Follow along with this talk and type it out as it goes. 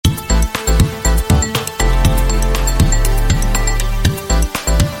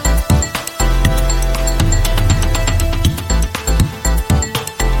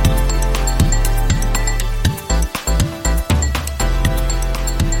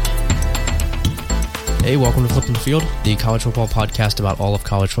Hey, welcome to Flipping the Field, the college football podcast about all of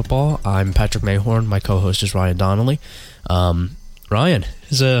college football. I'm Patrick Mayhorn. My co-host is Ryan Donnelly. Ryan,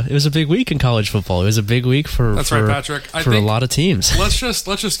 it was a big week in college football. It was a big week for right, Patrick. For a lot of teams. Let's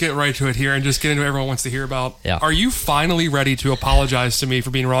just get right to it here and just get into what everyone wants to hear about. Yeah. Are you finally ready to apologize to me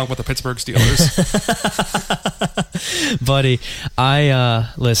for being wrong with the Pittsburgh Steelers? Buddy,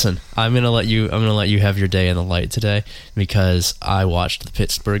 listen, I'm gonna let you have your day in the light today because I watched the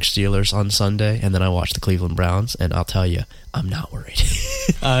Pittsburgh Steelers on Sunday and then I watched the Cleveland Browns, and I'll tell you, I'm not worried.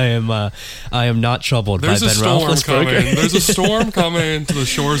 I am not troubled by Ben Roethlisberger. There's a storm coming to the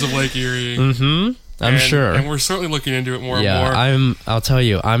shores of Lake Erie. Mm-hmm. I'm sure, and we're certainly looking into it more and more. I'll tell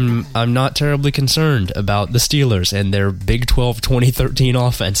you, I'm not terribly concerned about the Steelers and their Big 12 2013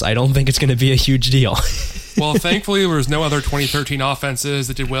 offense. I don't think it's going to be a huge deal. Well, thankfully, there was no other 2013 offenses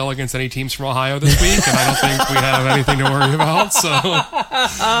that did well against any teams from Ohio this week, and I don't think we have anything to worry about. So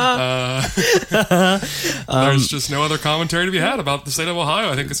there's just no other commentary to be had about the state of Ohio,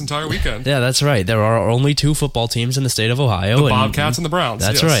 I think, this entire weekend. Yeah, that's right. There are only two football teams in the state of Ohio. The Bobcats and the Browns.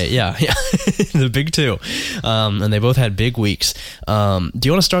 That's right, yeah. The big two. And they both had big weeks. Do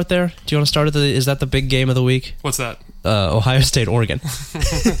you want to start there? Do you want to start is that the big game of the week? What's that? Ohio State, Oregon.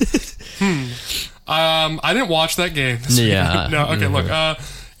 I didn't watch that game. Yeah. No. Okay. Look.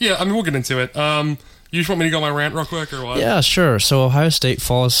 Yeah. I mean, we'll get into it. You just want me to go on my rant real quick, or what? Yeah, sure. So Ohio State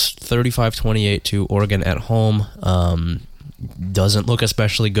falls 35-28 to Oregon at home. Doesn't look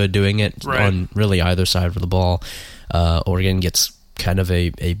especially good doing it on really either side of the ball. Oregon gets kind of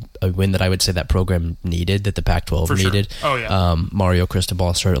a win that I would say that program needed, that the Pac-12 needed. Sure. Oh, yeah. Mario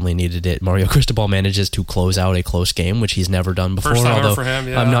Cristobal certainly needed it. Mario Cristobal manages to close out a close game, which he's never done before. First time ever for him,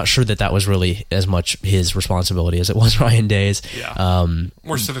 yeah. I'm not sure that was really as much his responsibility as it was Ryan Day's. Yeah.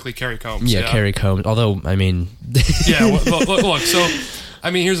 More specifically, Kerry Combs. Yeah, Kerry Combs. Although, I mean... yeah, look, so, I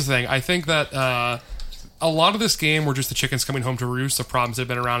mean, here's the thing. I think that... a lot of this game were just the chickens coming home to roost of problems that have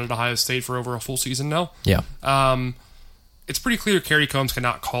been around at Ohio State for over a full season now. Yeah. It's pretty clear Kerry Combs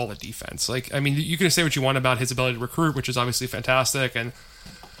cannot call a defense. Like, I mean, you can say what you want about his ability to recruit, which is obviously fantastic. And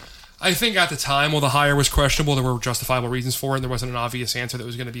I think at the time, while the hire was questionable, there were justifiable reasons for it. And there wasn't an obvious answer that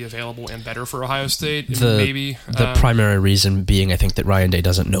was going to be available and better for Ohio State. The primary reason being, I think, that Ryan Day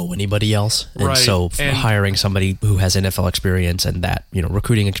doesn't know anybody else. And so hiring somebody who has NFL experience and that,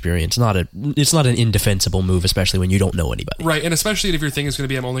 recruiting experience, it's not an indefensible move, especially when you don't know anybody. Right. And especially if your thing is going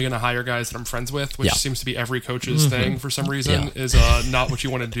to be, I'm only going to hire guys that I'm friends with, which seems to be every coach's thing for some reason, is not what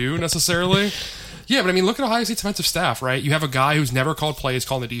you want to do necessarily. Yeah, but I mean, look at Ohio State's defensive staff, right? You have a guy who's never called plays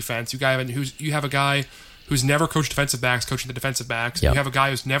calling the defense. You have a guy who's never coached defensive backs coaching the defensive backs. Yep. You have a guy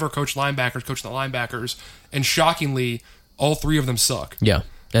who's never coached linebackers coaching the linebackers. And shockingly, all three of them suck. Yeah,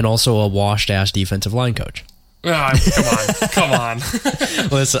 and also a washed-ass defensive line coach. Come on.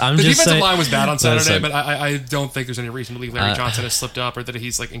 Listen, the defensive line was bad on Saturday, but I don't think there's any reason to believe Larry Johnson has slipped up or that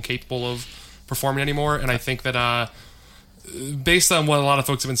he's like incapable of performing anymore. And I think that based on what a lot of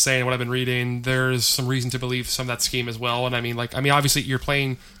folks have been saying and what I've been reading, there's some reason to believe some of that scheme as well. And I mean, obviously you're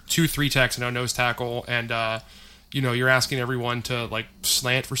playing 2 3-techs and no nose tackle, and you're asking everyone to like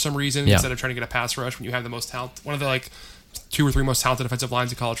slant for some reason instead of trying to get a pass rush when you have the most talent, one of the like 2 or 3 most talented defensive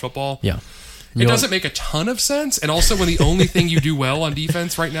lines in college football. Yeah. It doesn't make a ton of sense. And also when the only thing you do well on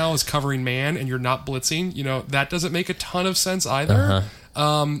defense right now is covering man and you're not blitzing, that doesn't make a ton of sense either.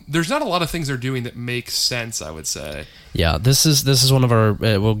 There's not a lot of things they're doing that make sense, I would say. Yeah, this is one of our.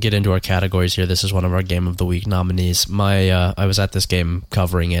 We'll get into our categories here. This is one of our Game of the Week nominees. I was at this game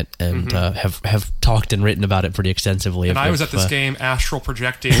covering it and have talked and written about it pretty extensively. And I was at this game astral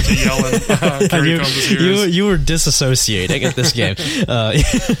projecting to yell in Kerry Combs' ears. You were disassociating at this game,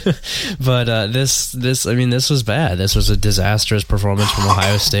 but this was bad. This was a disastrous performance from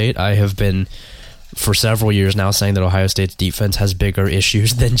Ohio State. I have been, for several years now, saying that Ohio State's defense has bigger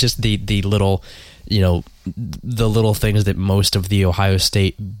issues than just the little, the little things that most of the Ohio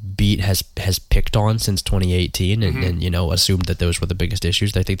State beat has picked on since 2018 and assumed that those were the biggest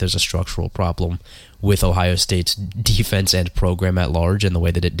issues. I think there's a structural problem with Ohio State's defense and program at large and the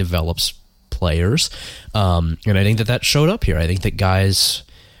way that it develops players. And I think that showed up here. I think that guys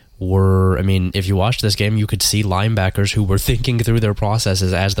if you watched this game, you could see linebackers who were thinking through their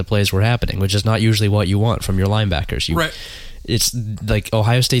processes as the plays were happening, which is not usually what you want from your linebackers. Right. It's like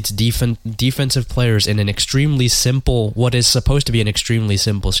Ohio State's defensive players in an extremely simple, what is supposed to be an extremely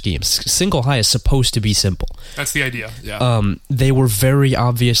simple scheme. Single high is supposed to be simple. That's the idea, yeah. They were very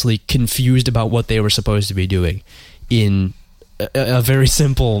obviously confused about what they were supposed to be doing in a very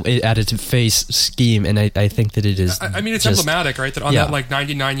simple additive face scheme, and I think that it is. I mean, it's emblematic, right? That on that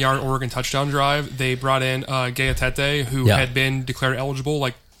 99-yard Oregon touchdown drive, they brought in Gaya Tete, who had been declared eligible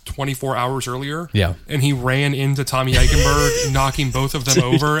 24 hours earlier. Yeah. And he ran into Tommy Eichenberg, knocking both of them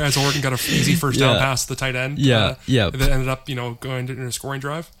over as Oregon got an easy first down pass to the tight end. Yeah. That ended up, going in a scoring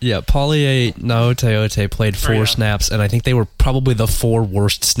drive. Yeah. Paulie Naoteote played 4 snaps, and I think they were probably the 4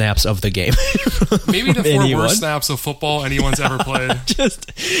 worst snaps of the game. Maybe the 4 worst snaps of football anyone's ever played.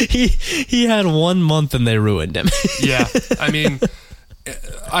 Just, he had 1 month and they ruined him. Yeah. I mean,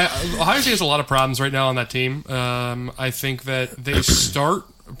 Ohio State has a lot of problems right now on that team. I think that they start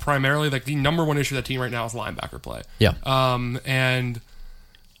primarily, like, the number one issue of that team right now is linebacker play. Yeah. And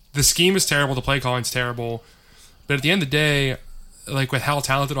the scheme is terrible, the play calling's terrible, but at the end of the day, like, with how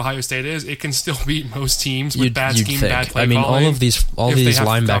talented Ohio State is, it can still beat most teams with bad scheme, bad play calling. all these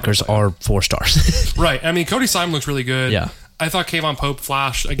linebackers are 4 stars. Right. I mean, Cody Simon looks really good. Yeah. I thought Kayvon Pope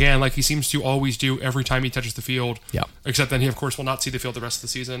flashed again, like he seems to always do every time he touches the field. Yeah. Except then he, of course, will not see the field the rest of the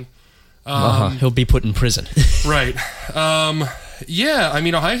season. He'll be put in prison. Right. Yeah. I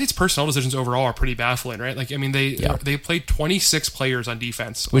mean, Ohio State's personnel decisions overall are pretty baffling, right? Like, I mean, they played 26 players on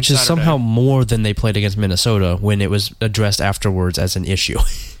defense, which is somehow more than they played against Minnesota when it was addressed afterwards as an issue.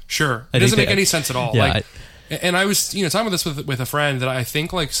 Sure. It doesn't make any sense at all. Yeah, like, and I was, talking about this with a friend, that I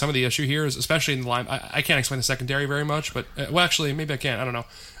think, like, some of the issue here is, especially in the line, I can't explain the secondary very much, but, well, actually, maybe I can. I don't know.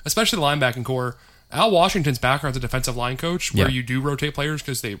 Especially the linebacking core. Al Washington's background's a defensive line coach, where you do rotate players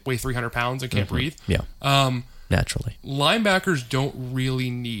because they weigh 300 pounds and can't breathe. Yeah. Naturally. Linebackers don't really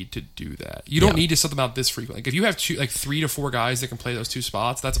need to do that. You don't need to set them out this frequently. Like, if you have 3 to 4 guys that can play those 2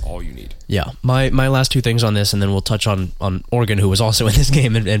 spots, that's all you need. Yeah. My last 2 things on this, and then we'll touch on Oregon, who was also in this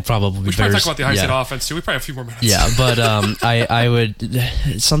game, and probably we should probably talk about the Ohio State offense too. We probably have a few more minutes. Yeah, but I would,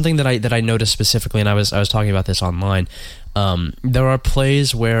 something that I noticed specifically, and I was talking about this online. There are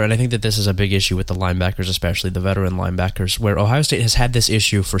plays where, and I think that this is a big issue with the linebackers, especially the veteran linebackers, where Ohio State has had this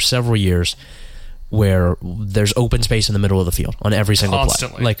issue for several years, where there's open space in the middle of the field on every single play,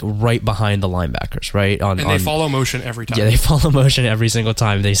 like right behind the linebackers, right? They follow motion every time. Yeah, they follow motion every single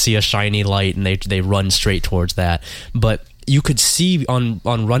time. They see a shiny light and they run straight towards that. But you could see on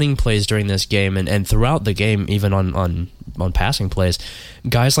running plays during this game and throughout the game, even on passing plays,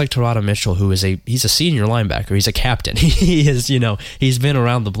 guys like Terada Mitchell, he's a senior linebacker, he's a captain. He is, he's been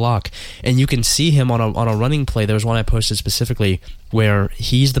around the block, and you can see him on a running play. There was one I posted specifically where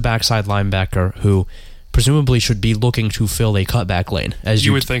he's the backside linebacker who presumably should be looking to fill a cutback lane, as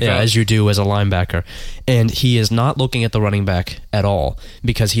you would think, as you do as a linebacker, and he is not looking at the running back at all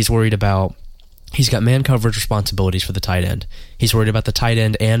because he's worried about. He's got man coverage responsibilities for the tight end. He's worried about the tight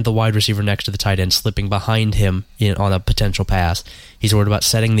end and the wide receiver next to the tight end slipping behind him on a potential pass. He's worried about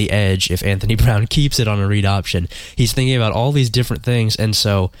setting the edge if Anthony Brown keeps it on a read option. He's thinking about all these different things, and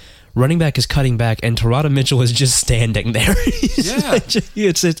so running back is cutting back, and Terada Mitchell is just standing there. Yeah,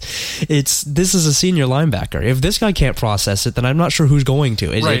 this is a senior linebacker. If this guy can't process it, then I'm not sure who's going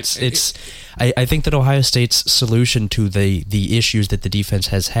to. I think that Ohio State's solution to the issues that the defense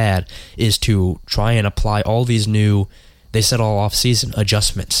has had is to try and apply all these new. They said all off-season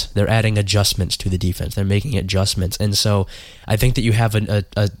adjustments. They're adding adjustments to the defense. They're making adjustments, and so I think that you have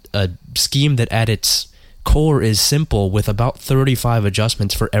a scheme that at its core is simple with about 35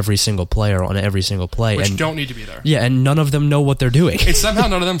 adjustments for every single player on every single play. Which don't need to be there. Yeah, and none of them know what they're doing. And somehow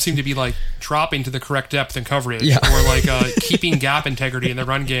none of them seem to be like dropping to the correct depth and coverage, or like keeping gap integrity in the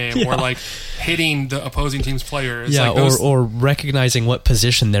run game, or like hitting the opposing team's players. Yeah, like or recognizing what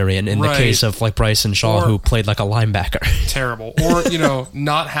position they're in the case of like Bryson Shaw, who played like a linebacker. Terrible. Or,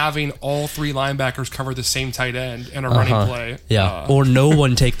 not having all 3 linebackers cover the same tight end in a running play. Yeah, or no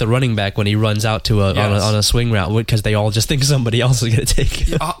one take the running back when he runs out to on a swing route because they all just think somebody else is going to take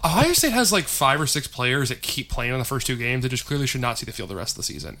it. Ohio State has like 5 or 6 players that keep playing on the first 2 games that just clearly should not see the field the rest of the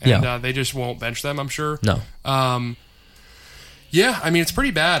season. And they just won't bench them, I'm sure. No. Yeah, I mean, it's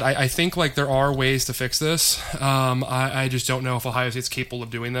pretty bad. I think like there are ways to fix this. I just don't know if Ohio State's capable of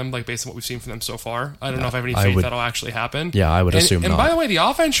doing them, like based on what we've seen from them so far. I don't know if I have any faith that'll actually happen. Yeah, I would assume not. And by the way, the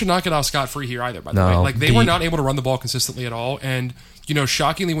offense should not get off scot-free here either, by the way. Like they were not able to run the ball consistently at all, and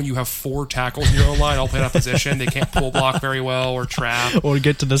shockingly, when you have 4 tackles in your own line all played out position, they can't pull block very well or trap. Or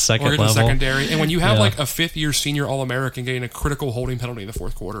get to the secondary. And when you have like a 5th-year senior All-American getting a critical holding penalty in the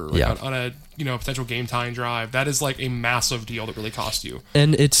 4th quarter on a potential game-tying drive, that is like a massive deal that really cost you.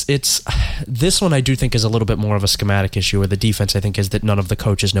 And it's this one I do think is a little bit more of a schematic issue, where the defense I think is that none of the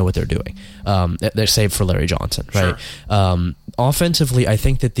coaches know what they're doing. They're saved for Larry Johnson, right? Sure. Offensively, I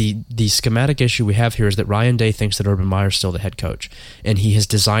think that the schematic issue we have here is that Ryan Day thinks that Urban Meyer's still the head coach, and he has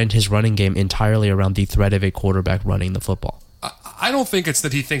designed his running game entirely around the threat of a quarterback running the football. I I don't think it's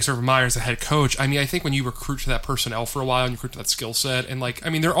that he thinks Urban Meyer is the head coach. I mean, I think when you recruit to that personnel for a while and you recruit to that skill set, and like, I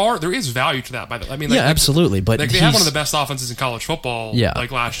mean, there is value to that. By the way, I mean, like, yeah, absolutely. But like they have one of the best offenses in college football. Yeah.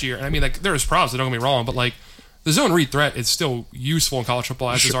 Like last year, and I mean, like there's problems. Don't get me wrong, but like the zone read threat is still useful in college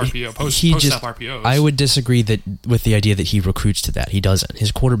football as is RPO post snap RPOs. I would disagree with the idea that he recruits to that. He doesn't.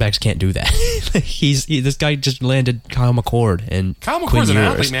 His quarterbacks can't do that. This guy just landed Kyle McCord and Kyle McCord's an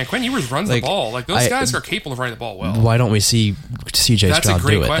athlete, man. Quinn Ewers runs the ball. Like those guys are capable of running the ball well. Why don't we see CJ Stroud do it? That's a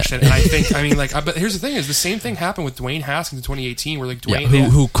great question. And I think, I mean, like, but here's the thing: is the same thing happened with Dwayne Haskins in 2018, where like Dwayne,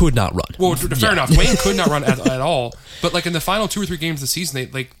 who could not run. Well, fair enough. Dwayne could not run at all. But like in the final 2 or 3 games of the season, they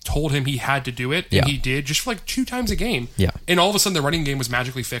like told him he had to do it, and he did just for like 2 times a game. Yeah. And all of a sudden, the running game was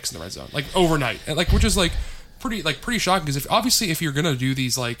magically fixed in the red zone, like overnight, and like which is like pretty shocking because if you're gonna do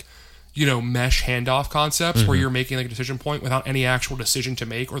these like, you know, mesh handoff concepts where you're making like a decision point without any actual decision to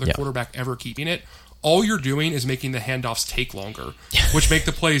make or the quarterback ever keeping it, all you're doing is making the handoffs take longer, which make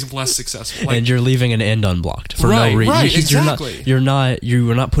the plays less successful. Like, and you're leaving an end unblocked for no reason. Right, exactly. You're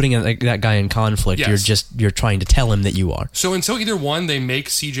not putting that guy in conflict. Yes. You're trying to tell him that you are. So until either 1, they make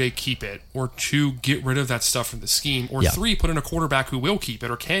CJ keep it, or 2, get rid of that stuff from the scheme, or 3, put in a quarterback who will keep it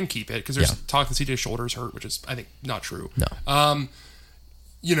or can keep it, because there's talk that CJ's shoulder's hurt, which is I think not true. No.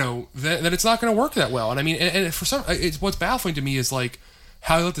 You know, that it's not going to work that well. And I mean, and for some, what's baffling to me is like,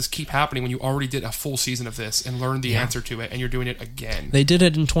 how you let this keep happening when you already did a full season of this and learned the answer to it, and you're doing it again. They did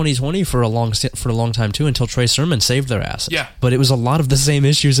it in 2020 for a long time too, until Trey Sermon saved their asses. Yeah, but it was a lot of the same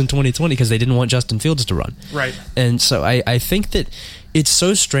issues in 2020 because they didn't want Justin Fields to run. Right. And so I think that it's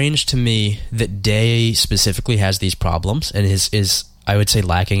so strange to me that Day specifically has these problems and is I would say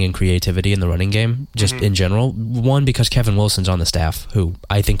lacking in creativity in the running game, just in general. 1, because Kevin Wilson's on the staff, who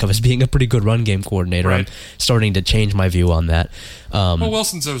I think of as being a pretty good run game coordinator. Right. I'm starting to change my view on that. Well,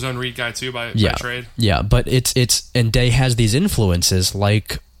 Wilson's a zone read guy too by trade. Yeah, but it's and Day has these influences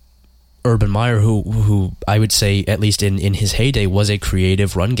like Urban Meyer, who I would say, at least in his heyday, was a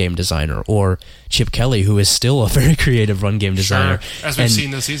creative run game designer, or Chip Kelly, who is still a very creative run game designer. Sure, as we've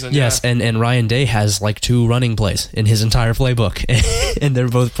seen this season. Yes, and Ryan Day has like 2 running plays in his entire playbook, and they're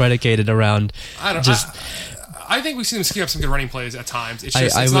both predicated around I think we've seen him scheme up some good running plays at times. It's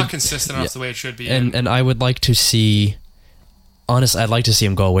just it's not consistent enough the way it should be. And I would like to see... Honestly, I'd like to see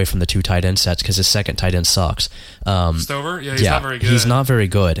him go away from the 2 tight end sets because his second tight end sucks. Stover? Yeah, he's not very good. He's not very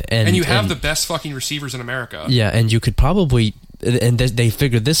good. And you have the best fucking receivers in America. Yeah, and you could probably... And they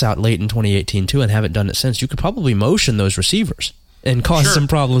figured this out late in 2018 too and haven't done it since. You could probably motion those receivers and cause some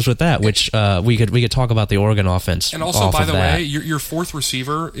problems with that, which we could talk about the Oregon offense. And also, by the way, your 4th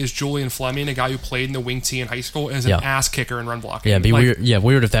receiver is Julian Fleming, a guy who played in the wing tee in high school and is an ass kicker in run blocking. Yeah, weird. Yeah,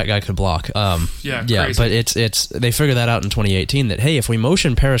 weird if that guy could block. Crazy. But it's they figured that out in 2018 that hey, if we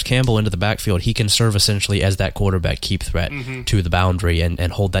motion Paris Campbell into the backfield, he can serve essentially as that quarterback keep threat to the boundary and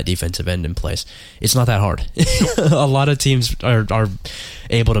hold that defensive end in place. It's not that hard. A lot of teams are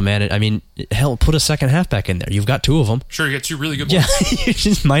able to manage. I mean, hell, put a second halfback in there. You've got 2 of them. Sure, you get 2 really good ones. Yeah, you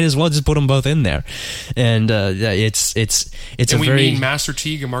just might as well just put them both in there. And it's and a we very... mean Master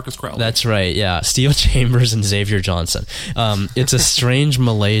Teague and Marcus Crowley. That's right, yeah. Steel Chambers and Xavier Johnson. It's a strange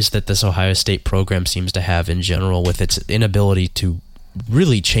malaise that this Ohio State program seems to have in general with its inability to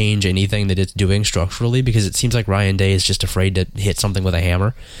really change anything that it's doing structurally, because it seems like Ryan Day is just afraid to hit something with a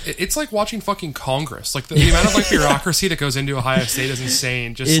hammer. It's like watching fucking Congress. Like the amount of like bureaucracy that goes into Ohio State is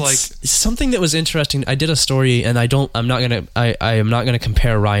insane. Just it's like something that was interesting. I did a story, and I am not gonna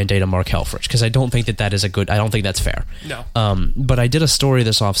compare Ryan Day to Mark Helfrich because I don't think that is a good. I don't think that's fair. No. But I did a story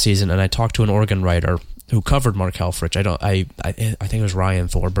this offseason, and I talked to an Oregon writer who covered Mark Helfrich. I think it was Ryan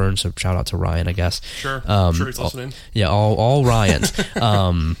Thorburn, so shout out to Ryan, I guess. Sure. I'm sure he's listening. Yeah, all Ryans.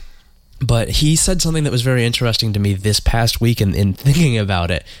 But he said something that was very interesting to me this past week in thinking about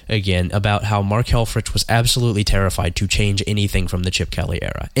it again, about how Mark Helfrich was absolutely terrified to change anything from the Chip Kelly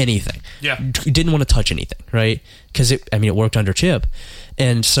era. Anything. Yeah. He didn't want to touch anything, right? Because it worked under Chip.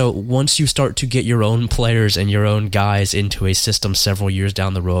 And so once you start to get your own players and your own guys into a system several years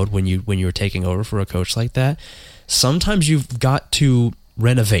down the road when you're taking over for a coach like that, sometimes you've got to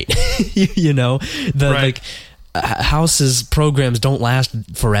renovate. Houses, programs don't last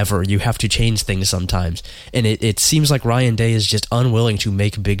forever. You have to change things sometimes. And it seems like Ryan Day is just unwilling to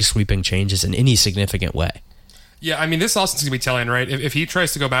make big sweeping changes in any significant way. Yeah, I mean, this Austin's going to be telling, right? If he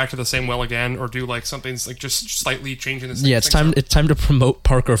tries to go back to the same well again or do like something like just slightly changing the it's time to promote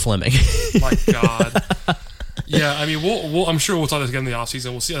Parker Fleming. My God. Yeah, I mean, we'll I'm sure we'll talk this again in the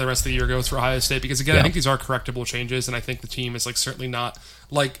offseason. We'll see how the rest of the year goes for Ohio State because, again, I think these are correctable changes, and I think the team is like certainly not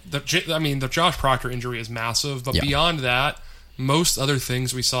like the Josh Proctor injury is massive, but beyond that, most other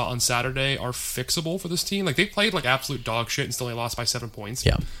things we saw on Saturday are fixable for this team. Like, they played like absolute dog shit and still only lost by 7 points.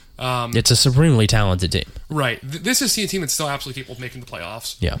 Yeah. It's a supremely talented team. Right. This is a team that's still absolutely capable of making the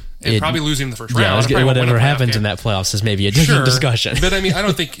playoffs. Yeah. And probably losing in the first round. Whatever happens in that playoffs is maybe a different discussion. But I mean, I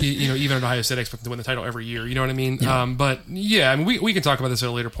don't think, even at Ohio State, I expect them to win the title every year. You know what I mean? Yeah. But yeah, I mean, we can talk about this at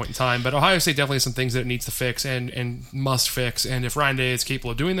a later point in time. But Ohio State definitely has some things that it needs to fix and must fix. And if Ryan Day is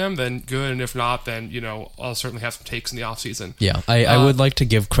capable of doing them, then good. And if not, then, I'll certainly have some takes in the offseason. Yeah. I would like to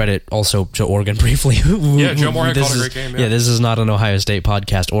give credit also to Oregon briefly. Yeah, Joe Moorhead called a great game. Yeah, this is not an Ohio State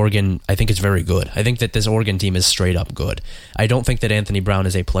podcast. Oregon, I think it's very good. I think that this Oregon team is straight up good. I don't think that Anthony Brown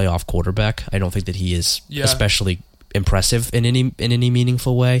is a playoff quarterback. I don't think that he is especially impressive in any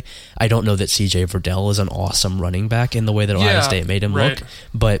meaningful way. I don't know that CJ Verdell is an awesome running back in the way that Ohio State made him look.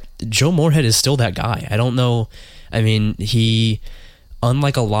 But Joe Moorhead is still that guy. I don't know. I mean,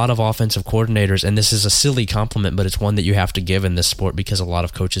 unlike a lot of offensive coordinators, and this is a silly compliment, but it's one that you have to give in this sport because a lot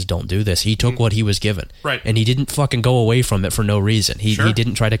of coaches don't do this. He took what he was given. Right. And he didn't fucking go away from it for no reason. He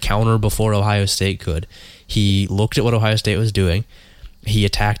didn't try to counter before Ohio State could. He looked at what Ohio State was doing. He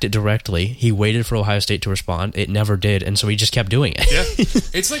attacked it directly. He waited for Ohio State to respond. It never did, and so he just kept doing it. Yeah,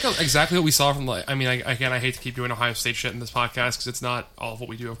 it's like exactly what we saw from. I hate to keep doing Ohio State shit in this podcast because it's not all of what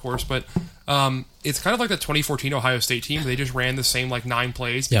we do, of course. But it's kind of like the 2014 Ohio State team. They just ran the same 9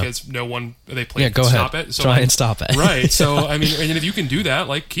 plays because no one they played could stop it. So try and stop it. Right. So I mean, and if you can do that,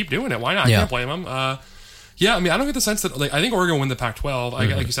 keep doing it. Why not? I can't blame them. Yeah, I mean, I don't get the sense that I think Oregon will win the Pac-12.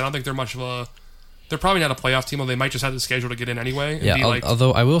 Like you said, I don't think they're much of a. They're probably not a playoff team, although they might just have the schedule to get in anyway. And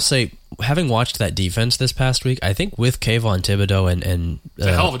although I will say, having watched that defense this past week, I think with Kayvon Thibodeau and it's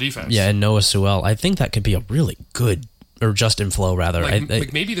a hell of a defense. Yeah, and Noah Sewell, I think that could be a really good, or Justin Flo rather.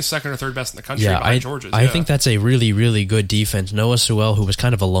 Maybe the second or third best in the country behind Georgia's. I think that's a really, really good defense. Noah Sewell, who was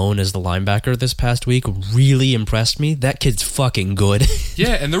kind of alone as the linebacker this past week, really impressed me. That kid's fucking good.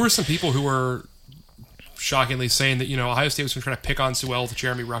 Yeah, and there were some people who were shockingly saying that Ohio State was trying to pick on Sewell to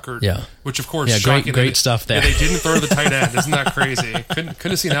Jeremy Ruckert, which of course, great stuff there. They didn't throw the tight end. Isn't that crazy? Couldn't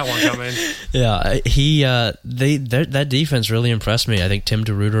have seen that one coming. Yeah, that defense really impressed me. I think Tim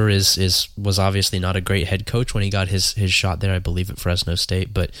DeRuyter was obviously not a great head coach when he got his shot there, I believe, at Fresno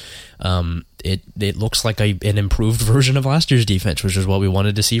State, but it looks like an improved version of last year's defense, which is what we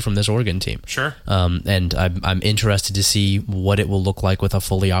wanted to see from this Oregon team. Sure. And I'm interested to see what it will look like with a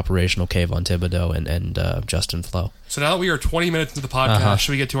fully operational Kayvon Thibodeau and Justin Flo. So now that we are 20 minutes into the podcast,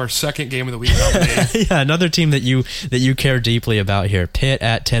 should we get to our second game of the week nominee? Yeah, another team that you care deeply about here, Pitt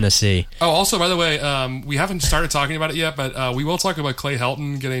at Tennessee. Oh, also, by the way, we haven't started talking about it yet, but we will talk about Clay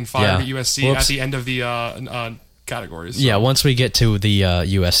Helton getting fired at USC at the end of the categories. So. Yeah, once we get to the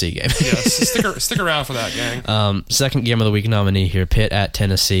USC game. Yes, stick around for that, gang. Second game of the week nominee here, Pitt at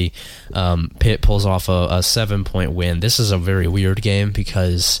Tennessee. Pitt pulls off a 7-point win. This is a very weird game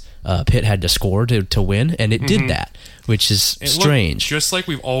because Pitt had to score to win, and it did that, which is strange. Just like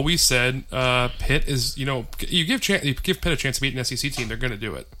we've always said, Pitt is, you give Pitt a chance to beat an SEC team, they're going to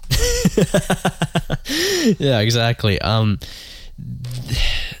do it. Yeah, exactly.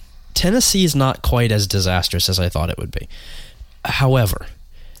 Tennessee is not quite as disastrous as I thought it would be. However,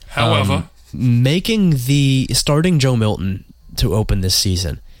 starting Joe Milton to open this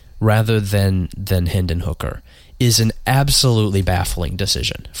season rather than Hendon Hooker is an absolutely baffling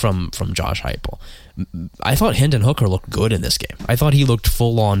decision from Josh Heupel. I thought Hendon Hooker looked good in this game. I thought he looked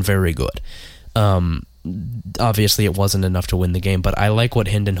full on very good. Obviously, it wasn't enough to win the game, but I like what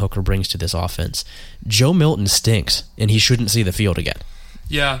Hendon Hooker brings to this offense. Joe Milton stinks, and he shouldn't see the field again.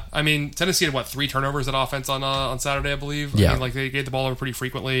 Yeah, I mean, Tennessee had 3 turnovers at offense on Saturday, I believe. Yeah, I mean, they gave the ball over pretty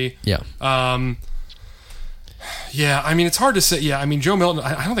frequently. Yeah. Yeah, I mean, it's hard to say. Yeah, I mean, Joe Milton.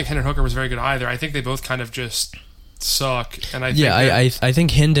 I don't think Hendon Hooker was very good either. I think they both kind of just suck. And I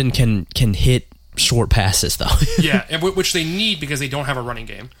think Hendon can hit short passes though. Yeah, and which they need because they don't have a running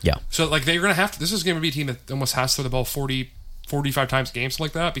game. Yeah. So they're gonna have to. This is going to be a team that almost has to throw the ball 45 times a game, something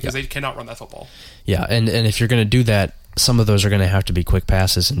like that, because they cannot run that football. Yeah, and if you're going to do that, some of those are going to have to be quick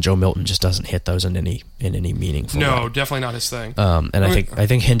passes, and Joe Milton just doesn't hit those in any meaningful way. No, definitely not his thing. I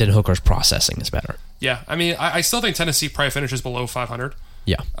think Hendon Hooker's processing is better. Yeah, I mean, I still think Tennessee probably finishes below 500.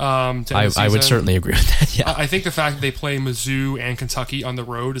 Yeah, I would certainly agree with that. Yeah, I think the fact that they play Mizzou and Kentucky on the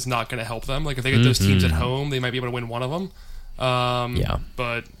road is not going to help them. Like if they get those teams at home, they might be able to win one of them.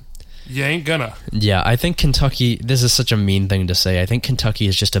 But you ain't gonna. Yeah, I think Kentucky. This is such a mean thing to say. I think Kentucky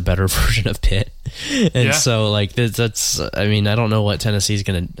is just a better version of Pitt, and so that's. I mean, I don't know what Tennessee's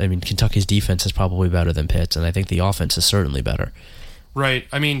gonna. I mean, Kentucky's defense is probably better than Pitt's, and I think the offense is certainly better. Right.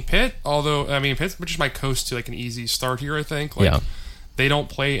 I mean, Pitt. Pitt, which is my coast to an easy start here. I think. They don't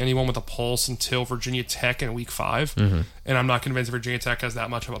play anyone with a pulse until Virginia Tech in week 5, and I'm not convinced Virginia Tech has that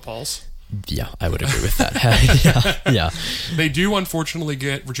much of a pulse. Yeah, I would agree with that. yeah. They do unfortunately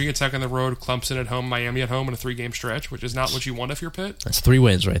get Virginia Tech on the road, Clemson at home, Miami at home in a 3-game stretch, which is not what you want if you're Pitt. That's 3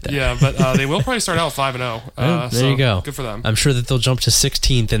 wins right there. Yeah, but they will probably start out 5-0. There you go. Good for them. I'm sure that they'll jump to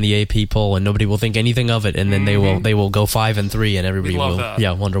 16th in the AP poll, and nobody will think anything of it, and then they will go 5-3, and everybody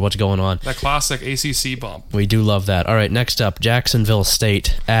will wonder what's going on. That classic ACC bump. We do love that. All right, next up, Jacksonville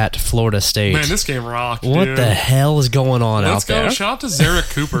State at Florida State. Man, this game rocked. What dude. the hell is going on Let's out there? go. Shout out to Zarek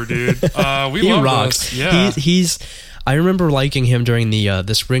Cooper, dude. We He love rocks. this. Yeah. He's. I remember liking him during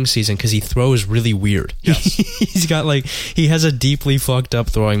the spring season because he throws really weird. Yes. He's got he has a deeply fucked up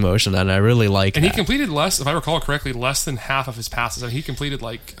throwing motion, and I really like. And that. he completed less, if I recall correctly, less than half of his passes. And he completed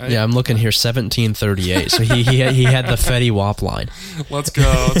I'm looking here, 1738. So he had the Fetty Wap line. Let's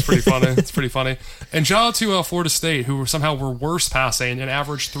go. It's pretty funny. It's pretty funny. And shout out to Florida State, who somehow were worse passing and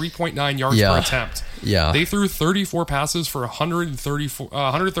averaged 3.9 yards per attempt. Yeah. They threw 34 passes for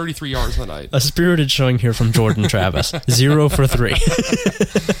 133 yards in the night. A spirited showing here from Jordan Travis. 0 for 3.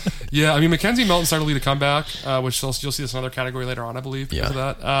 Yeah, I mean, Mackenzie Melton started to lead a comeback, which you'll see this in another category later on, I believe, because of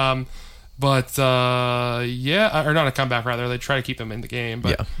that. Or not a comeback, rather. They try to keep them in the game.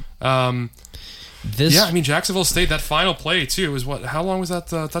 But, I mean, Jacksonville State, that final play, too, was what? How long was that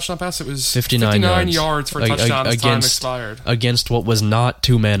touchdown pass? It was 59 yards for a touchdown as time expired. Against what was not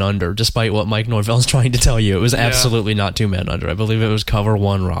 2-man under, despite what Mike Norvell's trying to tell you. It was absolutely not 2-man under. I believe it was cover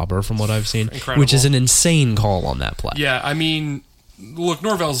 1 robber, from what I've seen. Incredible. Which is an insane call on that play. Yeah, I mean... Look,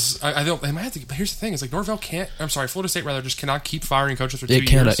 Norvell's. I don't. They might have to. But here's the thing: is Norvell can't. I'm sorry, Florida State rather just cannot keep firing coaches for 2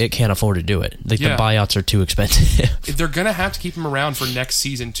 years. It can't afford to do it. The buyouts are too expensive. They're gonna have to keep him around for next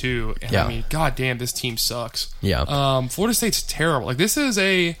season too. And I mean, goddamn, this team sucks. Yeah. Florida State's terrible. This is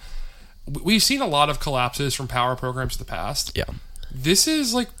a. We've seen a lot of collapses from power programs in the past. Yeah. This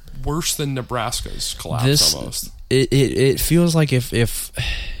is worse than Nebraska's collapse almost. It feels like if.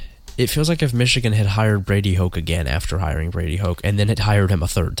 It feels like if Michigan had hired Brady Hoke again after hiring Brady Hoke, and then had hired him a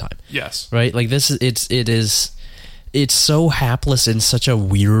third time. Yes. Right? It's so hapless in such a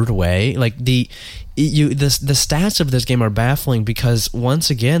weird way. The stats of this game are baffling because once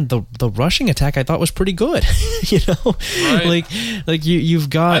again the rushing attack I thought was pretty good. Right. You've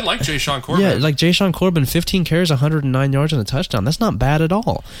got. I like Jay Sean Corbin. Yeah, Jay Sean Corbin, 15 carries, 109 yards and a touchdown. That's not bad at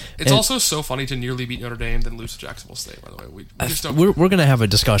all. It's also so funny to nearly beat Notre Dame than lose to Jacksonville State. By the way, we just don't. We're going to have a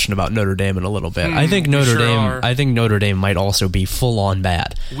discussion about Notre Dame in a little bit. I think Notre Dame might also be full on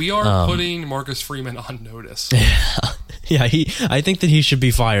bad. We are putting Marcus Freeman on notice. Yeah, I think that he should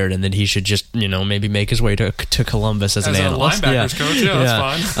be fired and that he should just, maybe make his way to Columbus as an analyst. Linebackers coach,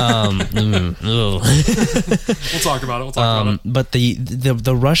 that's fine. We'll talk about it. But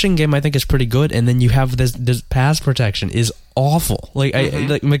the rushing game I think is pretty good, and then you have this pass protection is awful.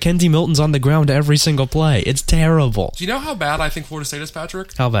 Mackenzie Milton's on the ground every single play. It's terrible. Do you know how bad I think Florida State is,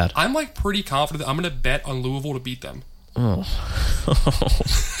 Patrick? How bad? I'm pretty confident that I'm going to bet on Louisville to beat them. Oh.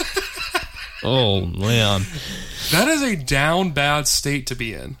 Oh, man. That is a down bad state to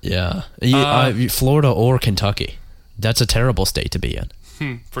be in. Yeah. Florida or Kentucky. That's a terrible state to be in.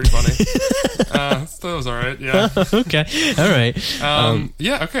 Pretty funny. That was all right. Yeah. Okay. All right.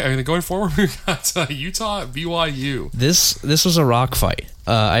 Okay. I mean, going forward, we've got Utah at BYU. This was a rock fight.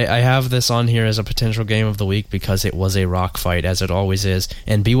 I have this on here as a potential game of the week because it was a rock fight, as it always is.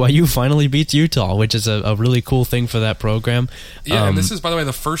 And BYU finally beats Utah, which is a really cool thing for that program. Yeah, and this is, by the way,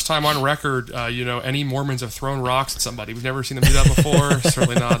 the first time on record, any Mormons have thrown rocks at somebody. We've never seen them do that before.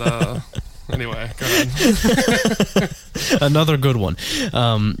 Certainly not. Anyway, go ahead. Another good one.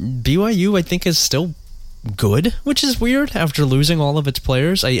 BYU, I think, is still good, which is weird after losing all of its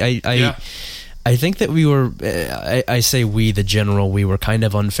players. I think that we were, I say we, the general, we were kind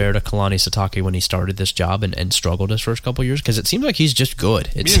of unfair to Kalani Sitake when he started this job and struggled his first couple years because it seems like he's just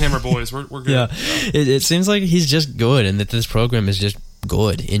good. Me and him are boys. We're good. Yeah. It seems like he's just good and that this program is just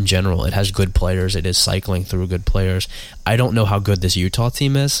good in general. It has good players. It is cycling through good players. I don't know how good this Utah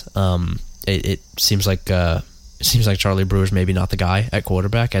team is. It seems like Charlie Brewer's maybe not the guy at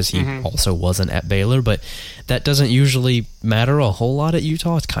quarterback, as he also wasn't at Baylor, but that doesn't usually matter a whole lot at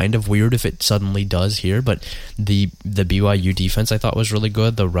Utah. It's kind of weird if it suddenly does here, but the BYU defense I thought was really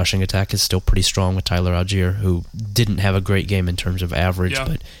good. The rushing attack is still pretty strong with Tyler Algier, who didn't have a great game in terms of average,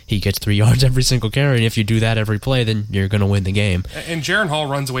 but he gets 3 yards every single carry, and if you do that every play, then you're going to win the game. And Jaron Hall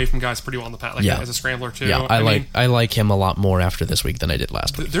runs away from guys pretty well in the pass, as a scrambler too. Yeah, I like him a lot more after this week than I did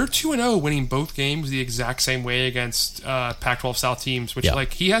last week. They're 2-0, winning both games the exact same way against Pac-12 South teams, which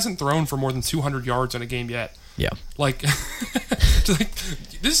he hasn't thrown for more than 200 yards in a game yet. Yeah.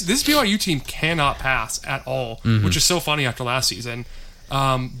 This BYU team cannot pass at all, which is so funny after last season.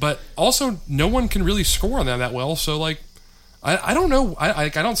 But also, no one can really score on them that well. So, like, I don't know. I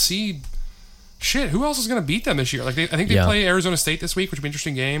don't see... Shit, who else is going to beat them this year? Like, I think they play Arizona State this week, which will be an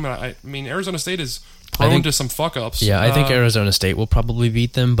interesting game. I mean, Arizona State is prone to some fuck-ups. Yeah, I think Arizona State will probably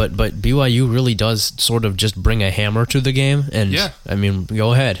beat them, but BYU really does sort of just bring a hammer to the game. And, I mean,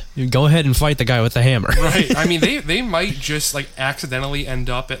 go ahead. Go ahead and fight the guy with the hammer. Right. I mean, they might just, like, accidentally end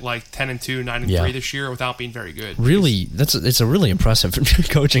up at, like, 10-2, 9-3 this year without being very good. Really, it's a really impressive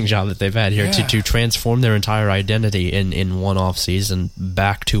coaching job that they've had here to transform their entire identity in one off season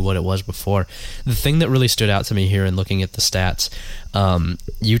back to what it was before. The thing that really stood out to me here in looking at the stats,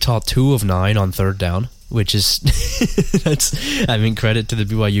 Utah 2 of 9 on third down, which is credit to the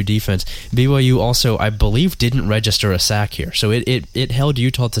BYU defense. BYU also, I believe, didn't register a sack here, so it held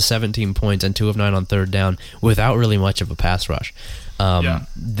Utah to 17 points and 2 of 9 on third down without really much of a pass rush. I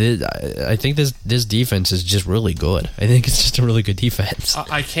think this defense is just really good. I think it's just a really good defense.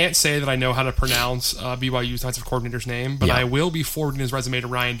 I can't say that I know how to pronounce BYU's defensive coordinator's name, but I will be forwarding his resume to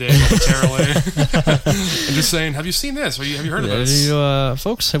Ryan Day momentarily. I'm just saying, have you seen this? Have you heard of this?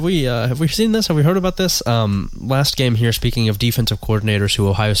 Folks, have we seen this? Have we heard about this? Last game here, speaking of defensive coordinators who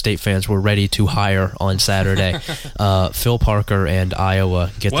Ohio State fans were ready to hire on Saturday, Phil Parker and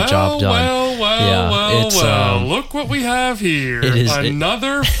Iowa get the job done. Well, look what we have here. It is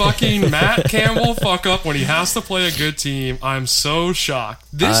another fucking Matt Campbell fuck up when he has to play a good team. I'm so shocked.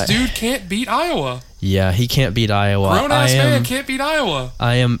 This dude can't beat Iowa. Yeah, he can't beat Iowa. Grown-ass man can't beat Iowa.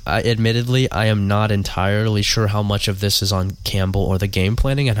 Admittedly, I am not entirely sure how much of this is on Campbell or the game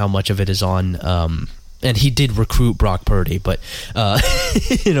planning and how much of it is on... and he did recruit Brock Purdy, but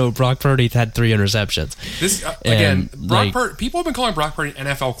Brock Purdy had 3 interceptions. This again, Purdy. People have been calling Brock Purdy an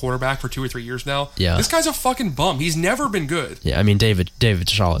NFL quarterback for 2 or 3 years now. Yeah, this guy's a fucking bum. He's never been good. Yeah, I mean David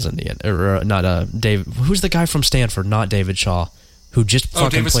Shaw is in the end, or not Dave. Who's the guy from Stanford? Not David Shaw, who just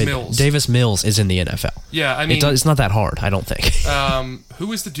fucking Davis played. Mills. Davis Mills is in the NFL. Yeah, I mean it's not that hard. I don't think.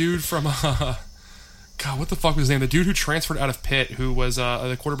 Who is the dude from? God, what the fuck was his name? The dude who transferred out of Pitt, who was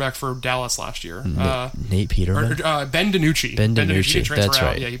the quarterback for Dallas last year. Nate Peterman? Ben DiNucci. Ben DiNucci, that's out.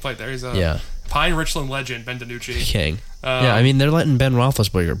 right. Yeah, he played there. He's a Pine Richland legend, Ben DiNucci. King. I mean, they're letting Ben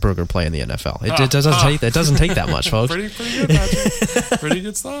Roethlisberger play in the NFL. It doesn't take that much, folks. Pretty good, Patrick. Pretty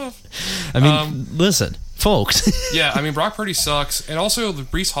good stuff. I mean, listen, folks. Yeah, I mean, Brock Purdy sucks. And also,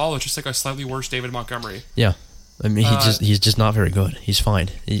 Breece Hall is just like a slightly worse David Montgomery. Yeah. I mean, he's just not very good. He's fine.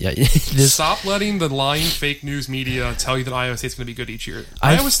 Stop letting the lying fake news media tell you that Iowa State's going to be good each year.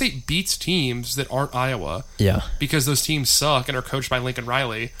 Iowa State beats teams that aren't Iowa. Yeah. Because those teams suck and are coached by Lincoln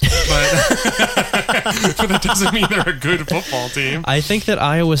Riley. But, but that doesn't mean they're a good football team. I think that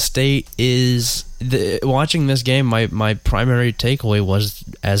Iowa State is... watching this game, my primary takeaway was,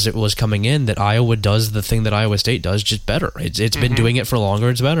 as it was coming in, that Iowa does the thing that Iowa State does just better. It's been doing it for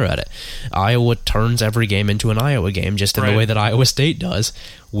longer. It's better at it. Iowa turns every game into an Iowa game, just in the way that Iowa State does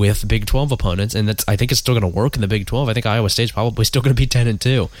with Big 12 opponents, and I think it's still going to work in the Big 12. I think Iowa State's probably still going to be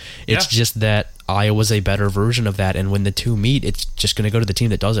 10-2. It's just that Iowa's a better version of that, and when the two meet, it's just going to go to the team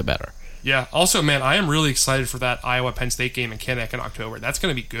that does it better. Yeah. Also, man, I am really excited for that Iowa-Penn State game in Kinnick in October. That's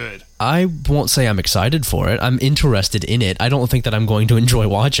going to be good. I won't say I'm excited for it. I'm interested in it. I don't think that I'm going to enjoy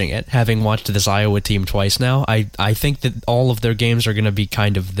watching it, having watched this Iowa team twice now. I think that all of their games are going to be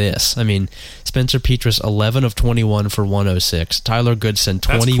kind of this. I mean, Spencer Petras, 11 of 21 for 106. Tyler Goodson,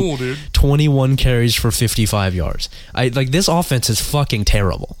 21 carries for 55 yards. This offense is fucking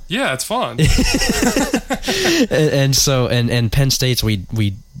terrible. Yeah, it's fun. and Penn State's we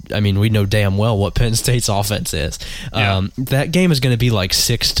know damn well what Penn State's offense is. That game is going to be like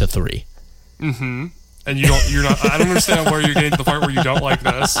 6-3. Mm-hmm. And you're not. I don't understand where you're getting to the part where you don't like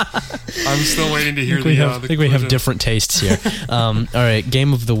this. I'm still waiting to hear I think we have different tastes here. All right,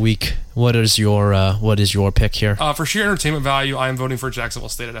 game of the week. What is your pick here? For sheer entertainment value, I am voting for Jacksonville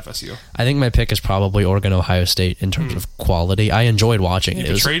State at FSU. I think my pick is probably Oregon Ohio State in terms of quality. I enjoyed watching it.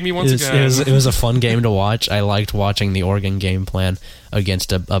 You betrayed me once again. It was a fun game to watch. I liked watching the Oregon game plan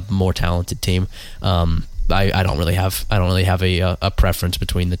against a more talented team. I don't really have a preference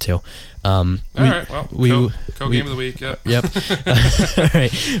between the two. All right. Well, game of the week. Yep. All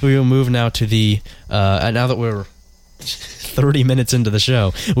right. We will move now to the now that we're 30 minutes into the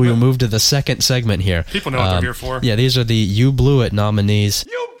show, we will move to the second segment here. People know what they're here for. Yeah, these are the You Blew It nominees.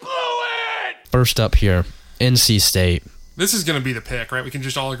 You blew it! First up here, NC State. This is going to be the pick, right? We can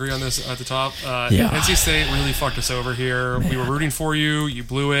just all agree on this at the top. NC State really fucked us over here. Man. We were rooting for you. You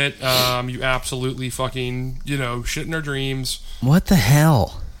blew it. You absolutely fucking, shit in our dreams. What the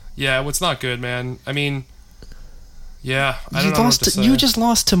hell? Yeah, it's not good, man. I mean, yeah, I don't know what to say. You just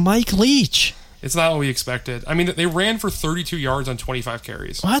lost to Mike Leach. It's not what we expected. I mean, they ran for 32 yards on 25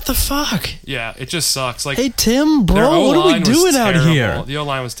 carries. What the fuck? Yeah, it just sucks. Like, hey, Tim, bro, what are we doing out here? The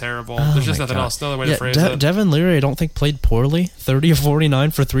O-line was terrible. There's just nothing else. No other way to phrase it. Devin Leary, I don't think, played poorly. 30 of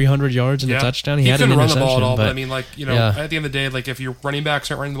 49 for 300 yards and a touchdown. He had couldn't an run interception, the ball at all, but I mean, like, you know, at the end of the day, like, if your running backs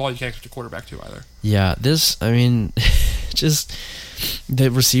aren't running the ball, you can't expect your quarterback to either. Yeah, I mean, just... The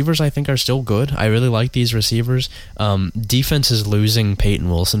receivers, I think, are still good. I really like these receivers. Defense is losing Peyton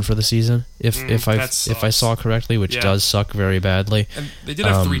Wilson for the season, if I saw correctly, which does suck very badly. And they did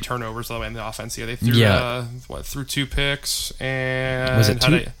have 3 turnovers, though, in the offense. Yeah, they threw 2 picks, and was it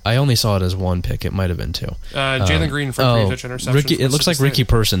 2? I only saw it as 1 pick. It might have been 2. Jalen Green for a pitch interception. It looks like Ricky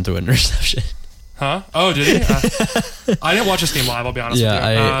Person threw an interception. Huh? Oh, did he? I didn't watch this game live. I'll be honest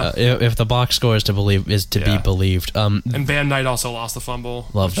with you. If the box score is to be believed. And Van Knight also lost the fumble.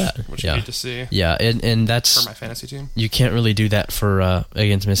 Love that. Which you hate to see. Yeah, and that's for my fantasy team. You can't really do that for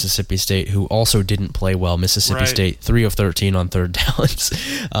against Mississippi State, who also didn't play well. Mississippi State 3 of 13 on third downs,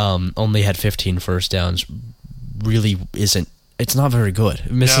 only had 15 first downs. Really isn't. It's not very good.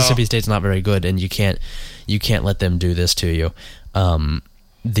 Mississippi State's not very good, and you can't let them do this to you.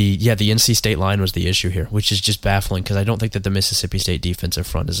 The NC State line was the issue here, which is just baffling because I don't think that the Mississippi State defensive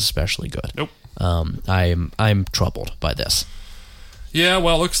front is especially good. Nope. I'm troubled by this. Yeah,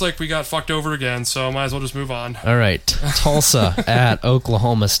 well, it looks like we got fucked over again, so might as well just move on. All right. Tulsa at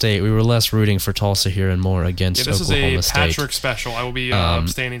Oklahoma State. We were less rooting for Tulsa here and more against Oklahoma State. This is a Patrick special. I will be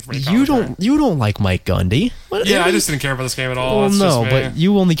abstaining from any commentary. You don't like Mike Gundy. I just didn't care about this game at all. Well, no, but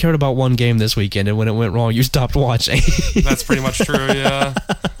you only cared about one game this weekend, and when it went wrong, you stopped watching. That's pretty much true, yeah.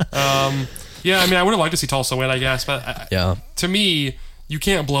 I mean, I would have liked to see Tulsa win, I guess, but to me... You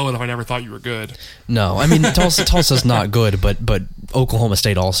can't blow it if I never thought you were good. No, I mean, Tulsa's not good, but Oklahoma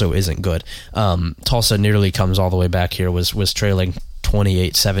State also isn't good. Tulsa nearly comes all the way back here, was trailing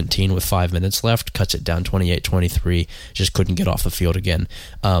 28-17 with 5 minutes left, cuts it down 28-23, just couldn't get off the field again.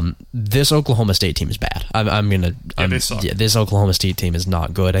 This Oklahoma State team is bad. They suck. This Oklahoma State team is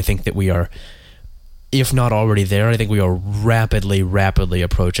not good. I think that we are... If not already there, I think we are rapidly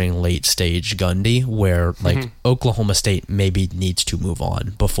approaching late stage Gundy, where Oklahoma State maybe needs to move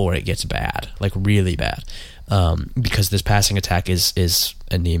on before it gets bad, like really bad, because this passing attack is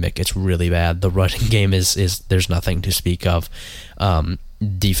anemic. It's really bad. The running game is there's nothing to speak of.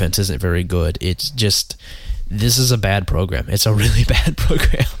 Defense isn't very good. It's just. This is a bad program. It's a really bad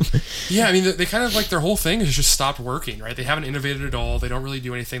program. Yeah, I mean, they kind of, like, their whole thing has just stopped working, right? They haven't innovated at all. They don't really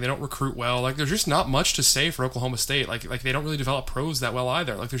do anything. They don't recruit well. Like, there's just not much to say for Oklahoma State. Like they don't really develop pros that well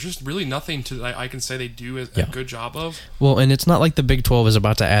either. Like, there's just really nothing I can say they do a good job of. Well, and it's not like the Big 12 is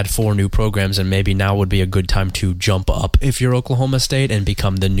about to add 4 new programs, and maybe now would be a good time to jump up if you're Oklahoma State and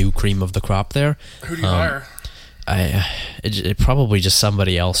become the new cream of the crop there. Who do you hire? It probably just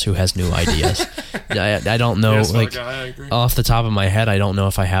somebody else who has new ideas. I don't know. I agree. Off the top of my head, I don't know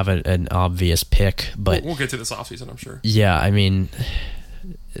if I have an obvious pick, but we'll get to this offseason, I'm sure. Yeah, I mean,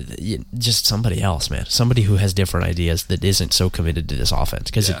 just somebody else, man. Somebody who has different ideas that isn't so committed to this offense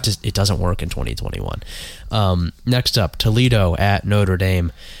because it doesn't work in 2021. Next up, Toledo at Notre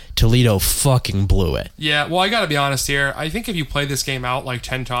Dame. Toledo fucking blew it. Yeah, well, I got to be honest here. I think if you play this game out like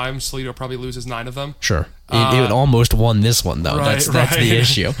 10 times, Toledo probably loses 9 of them. Sure. It almost won this one, though. That's the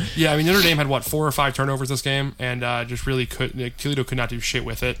issue. Yeah, I mean, Notre Dame had, 4 or 5 turnovers this game, and just really Toledo could not do shit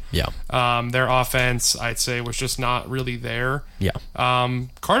with it. Yeah. Their offense, I'd say, was just not really there. Yeah.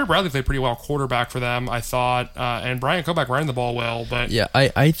 Carter Bradley played pretty well quarterback for them, I thought, and Brian Koback ran the ball well, but yeah,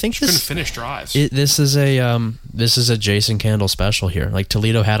 I think couldn't finish drives. This is a Jason Candle special here. Like,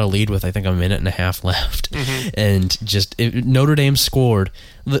 Toledo had a lead with, I think, a minute and a half left, and Notre Dame scored.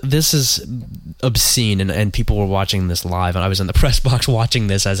 This is obscene, and people were watching this live, and I was in the press box watching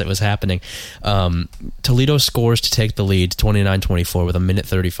this as it was happening. Toledo scores to take the lead, 29-24, with a minute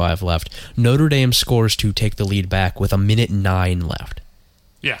 35 left. Notre Dame scores to take the lead back with a minute 9 left.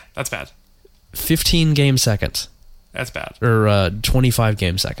 Yeah, that's bad. 15 game seconds. That's bad. Or 25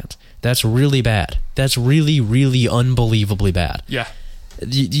 game seconds. That's really bad. That's really, really unbelievably bad. Yeah.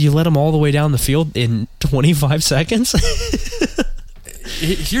 You let them all the way down the field in 25 seconds?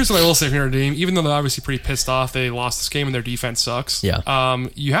 Here's what I will say for Notre Dame. Even though they're obviously pretty pissed off, they lost this game and their defense sucks. Yeah.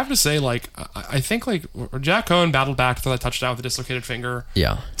 You have to say, I think, Jack Cohen battled back to that touchdown with a dislocated finger.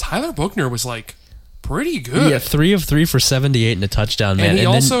 Yeah. Tyler Buchner was, pretty good. Yeah, 3 of 3 for 78 and a touchdown, man. And he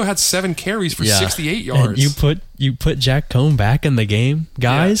also had 7 carries for 68 yards. And you put Jack Cohen back in the game,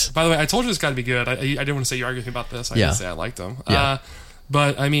 guys? Yeah. By the way, I told you this got to be good. I didn't want to say you argued with me about this. I didn't say I liked him. Yeah.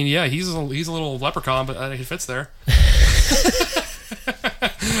 But, I mean, yeah, he's a little leprechaun, but I think he fits there.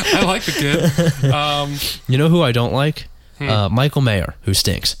 I like the kid. You know who I don't like? Michael Mayer, who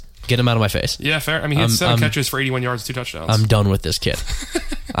stinks. Get him out of my face. Yeah, fair. I mean, he had 7 catches for 81 yards, 2 touchdowns. I'm done with this kid.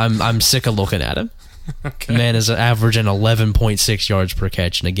 I'm sick of looking at him. Okay. Man is averaging 11.6 yards per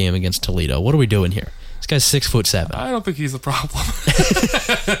catch in a game against Toledo. What are we doing here? This guy's 6'7". I don't think he's the problem. I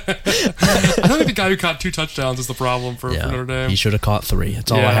don't think the guy who caught 2 touchdowns is the problem for Notre Dame. He should have caught 3.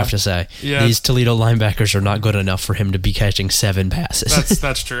 That's all I have to say. Yeah. These Toledo linebackers are not good enough for him to be catching 7 passes.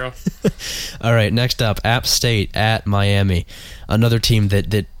 That's true. All right, next up, App State at Miami. Another team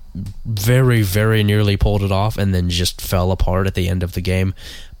that very, very nearly pulled it off and then just fell apart at the end of the game.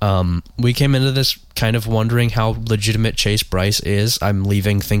 We came into this kind of wondering how legitimate Chase Bryce is. I'm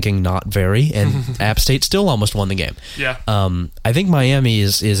leaving thinking not very, and App State still almost won the game. Yeah. I think Miami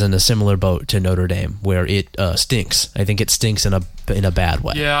is in a similar boat to Notre Dame, where it stinks. I think it stinks in a bad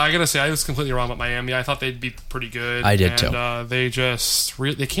way. Yeah, I gotta say, I was completely wrong about Miami. I thought they'd be pretty good. I did too. They just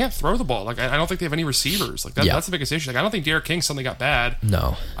they can't throw the ball. Like I don't think they have any receivers. Like that's the biggest issue. Like I don't think Derek King suddenly got bad.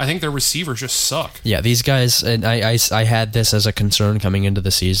 No. I think their receivers just suck. Yeah, these guys, and I had this as a concern coming into the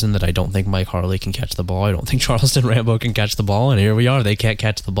season that I don't think Mike Harley can catch the ball. I don't think Charleston Rambo can catch the ball, and here we are. They can't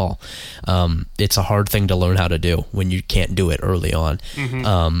catch the ball. It's a hard thing to learn how to do when you can't do it early on,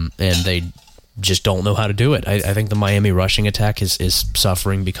 and they just don't know how to do it. I think the Miami rushing attack is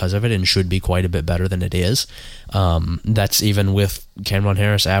suffering because of it and should be quite a bit better than it is. That's even with Cameron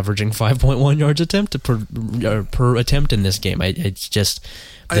Harris averaging 5.1 yards per attempt in this game. It's just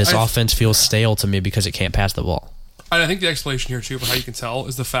this offense feels stale to me because it can't pass the ball. I think the explanation here too for how you can tell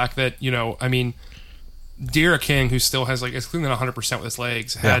is the fact that Derek King, who still has is clearly not 100% with his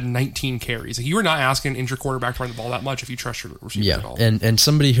legs, had 19 carries. Like, you are not asking an injured quarterback to run the ball that much if you trust your receivers at all. And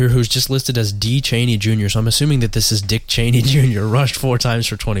somebody here who's just listed as D. Cheney Jr., so I'm assuming that this is Dick Cheney Jr., rushed 4 times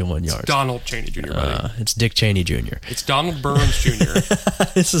for 21 yards. It's Donald Cheney Jr., buddy. It's Dick Cheney Jr. It's Donald Burns Jr.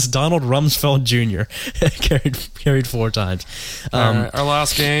 This is Donald Rumsfeld Jr. carried 4 times. Our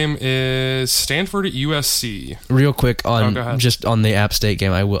last game is Stanford at USC. Real quick on just on the App State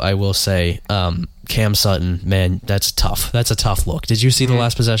game, I will say Cam Sutton, man, that's tough. That's a tough look. Did you see the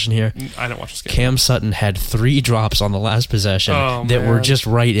last possession here? I didn't watch this game. Cam Sutton had 3 drops on the last possession that were just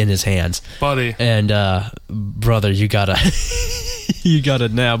right in his hands, buddy. And brother, you gotta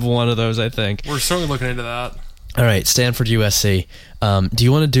nab one of those. I think we're certainly looking into that. All right, Stanford USC. Do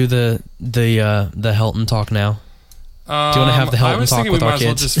you want to do the Helton talk now? Do you want to have the Helton talk with our kids? I was thinking we might as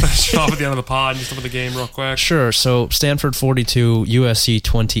well just finish off at the end of the pod and just look at the game real quick. Sure. So Stanford 42, USC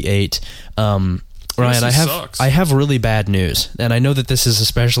 28. Ryan, I have really bad news, and I know that this is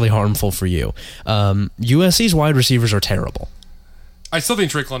especially harmful for you. USC's wide receivers are terrible. I still think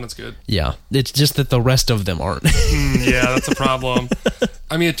Drake London's good. Yeah, it's just that the rest of them aren't. Yeah, that's a problem.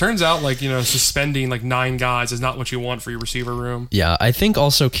 I mean, it turns out suspending 9 guys is not what you want for your receiver room. Yeah, I think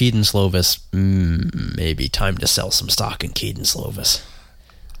also Keaton Slovis, maybe time to sell some stock in Keaton Slovis.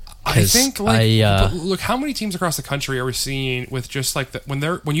 I think look, how many teams across the country are we seeing with just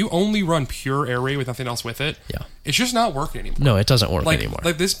when you only run pure air raid with nothing else with it? Yeah, it's just not working anymore. No, it doesn't work anymore.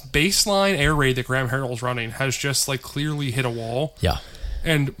 Like this baseline air raid that Graham Harrell's running has just clearly hit a wall. Yeah.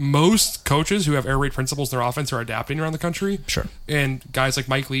 And most coaches who have air raid principles in their offense are adapting around the country. Sure. And guys like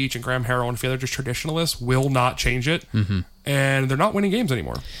Mike Leach and Graham Harrell and a few other just traditionalists will not change it. Mm-hmm. And they're not winning games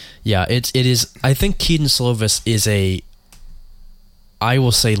anymore. Yeah, it is. I think Keaton Slovis is I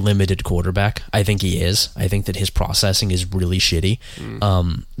will say limited quarterback. I think he is. I think that his processing is really shitty.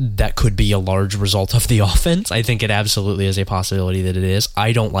 That could be a large result of the offense. I think it absolutely is a possibility that it is.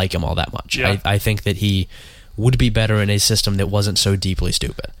 I don't like him all that much. Yeah. I think that he would be better in a system that wasn't so deeply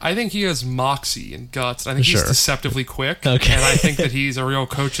stupid. I think he has moxie and guts. I think he's deceptively quick. Okay. And I think that he's a real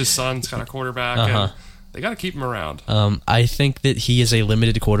coach's son's kind of quarterback. And they got to keep him around. I think that he is a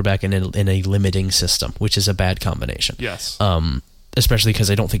limited quarterback in a limiting system, which is a bad combination. Yes. Especially because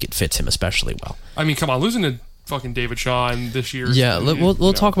I don't think it fits him especially well. I mean, come on, losing to fucking David Shaw in this year. Yeah,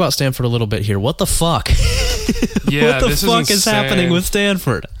 we'll talk about Stanford a little bit here. What the fuck? Yeah, what the fuck is happening with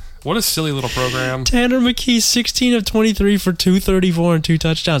Stanford? What a silly little program. Tanner McKee, 16 of 23 for 234 and 2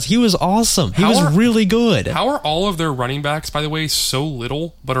 touchdowns. He was awesome. He was really good. How are all of their running backs, by the way, so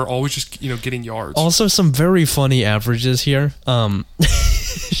little, but are always just getting yards? Also, some very funny averages here.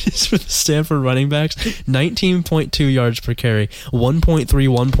 Just for the Stanford running backs, 19.2 yards per carry, 1.3,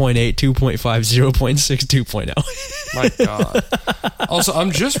 1.8, 2.5, 0.6, 2.0. My God. Also, I'm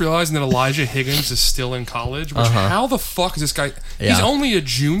just realizing that Elijah Higgins is still in college. Which how the fuck is this guy? Yeah. He's only a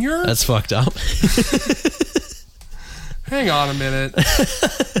junior? That's fucked up. Hang on a minute.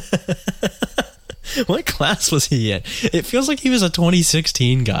 What class was he in? It feels like he was a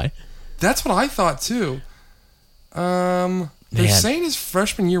 2016 guy. That's what I thought too. They're saying his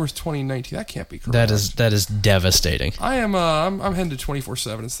freshman year was 2019. That can't be correct. That is devastating. I'm heading to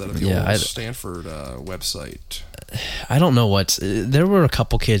 24/7 instead of the old Stanford website. I don't know there were a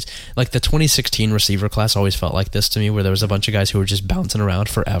couple kids, like the 2016 receiver class always felt like this to me, where there was a bunch of guys who were just bouncing around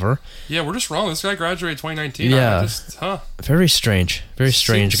forever. Yeah, we're just wrong. This guy graduated 2019. Yeah. Very strange. Very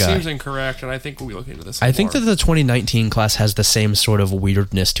strange guy. Seems incorrect, and I think we'll be looking into this. I think that the 2019 class has the same sort of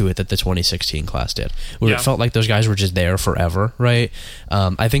weirdness to it that the 2016 class did, where it felt like those guys were just there forever, right?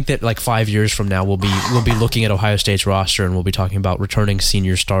 I think that like 5 years from now, we'll be looking at Ohio State's roster and we'll be talking about returning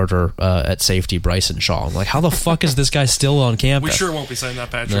senior starter at safety Bryson Shaw. I'm like, how the fuck is this guy still on campus? We sure won't be saying that,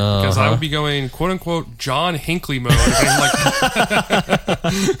 Patrick, because I would be going quote unquote John Hinckley mode.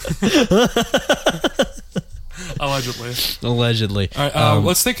 Allegedly. All right,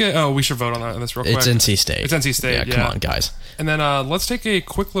 let's take we should vote on this real quick. It's NC State. It's NC State. Yeah, come on, guys. And then let's take a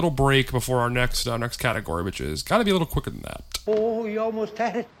quick little break before our next category, which is got to be a little quicker than that. Oh, you almost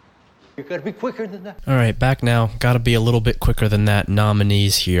had it. You got to be quicker than that. All right, back now. Got to be a little bit quicker than that.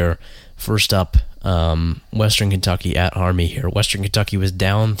 Nominees here. First up, Western Kentucky at Army here. Western Kentucky was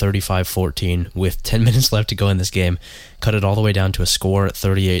down 35-14 with 10 minutes left to go in this game. Cut it all the way down to a score at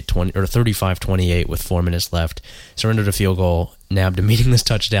 38-20 or 35-28 with 4 minutes left. Surrendered a field goal, nabbed a meaningless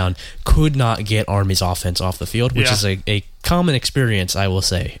touchdown. Could not get Army's offense off the field, which is a common experience, I will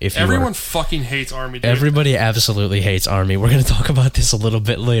say. Everyone fucking hates Army, dude. Everybody absolutely hates Army. We're going to talk about this a little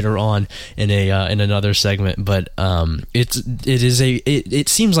bit later on in another segment, but it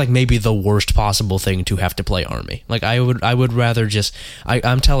seems like maybe the worst possible thing to have to play Army. Like I would rather just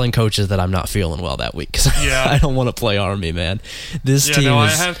I'm telling coaches that I'm not feeling well that week because I don't want to play Army, man. This team I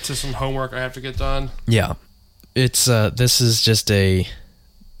have some homework I have to get done. Yeah, it's this is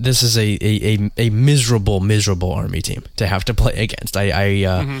a miserable Army team to have to play against.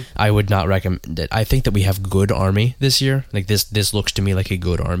 I would not recommend it. I think that we have good Army this year. Like this looks to me like a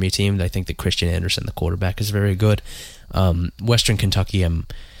good Army team. I think that Christian Anderson, the quarterback, is very good. Western Kentucky,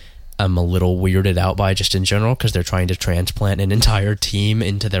 I'm a little weirded out by just in general because they're trying to transplant an entire team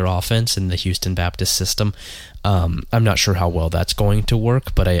into their offense in the Houston Baptist system. I'm not sure how well that's going to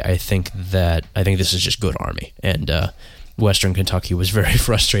work, but I think this is just good Army. And Western Kentucky was very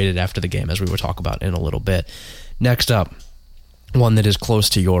frustrated after the game, as we will talk about in a little bit. Next up, one that is close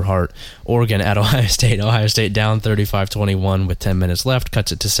to your heart, Oregon at Ohio State. Ohio State down 35-21 with 10 minutes left,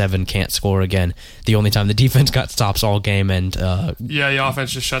 cuts it to 7, can't score again. The only time the defense got stops all game, and the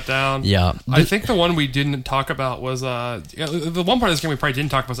offense just shut down. Yeah, I think the one we didn't talk about was the one part of this game we probably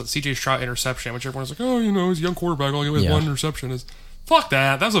didn't talk about was that C.J. Stroud interception, which everyone's like, he's a young quarterback, only with one interception. Fuck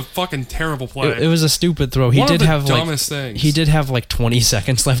that. That was a fucking terrible play. It was a stupid throw. One of the dumbest things. He did have like 20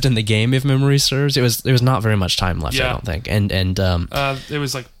 seconds left in the game, if memory serves. It was not very much time left, I don't think. And it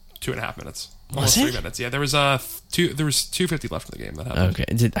was like 2.5 minutes. Almost 3 minutes. Yeah, there was 2:50 left in the game. That happened.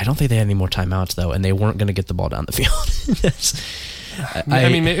 Okay. I don't think they had any more timeouts though, and they weren't going to get the ball down the field. I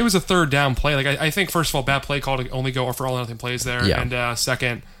mean, it was a third down play. Like I think first of all, bad play call to only go for all or nothing plays there, and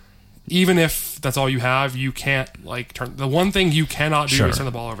second, even if that's all you have, you can't like turn. The one thing you cannot do is turn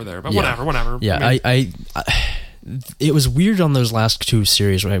the ball over there. But whatever. Yeah, I it was weird on those last two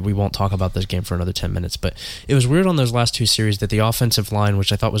series. Right? We won't talk about this game for another 10 minutes, but it was weird on those last two series that the offensive line,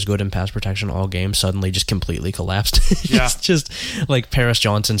 which I thought was good in pass protection all game, suddenly just completely collapsed. It's just like Paris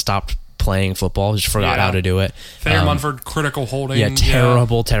Johnson stopped playing football, just forgot how to do it. Thayer Munford, critical holding. Yeah,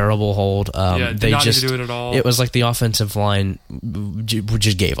 terrible hold. They did not need to do it at all. It was like the offensive line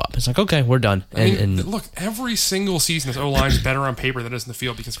just gave up. It's like, okay, we're done. Look, every single season this O-line is better on paper than it is in the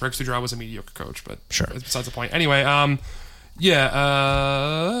field because Greg Studrawa was a mediocre coach, but it's besides the point. Anyway,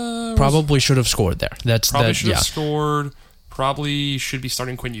 probably should have scored there. Should have scored. Probably should be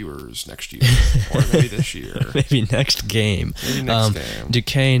starting Quinn Ewers next year, or maybe this year. Maybe next game.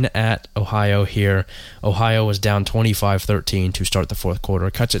 Duquesne at Ohio here. Ohio was down 25-13 to start the fourth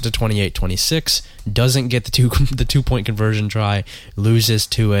quarter. Cuts it to 28-26. Doesn't get the 2-point conversion try. Loses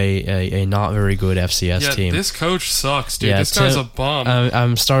to a not very good FCS team. This coach sucks, dude. This guy's a bum.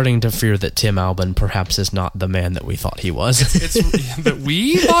 I'm starting to fear that Tim Albin perhaps is not the man that we thought he was. That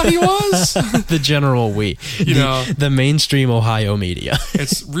we thought he was? The general we. The mainstream Ohio media.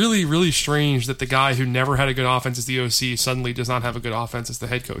 It's really, really strange that the guy who never had a good offense as the OC suddenly does not have a good offense as the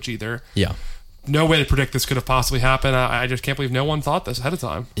head coach either. Yeah. No way to predict this could have possibly happened. I just can't believe no one thought this ahead of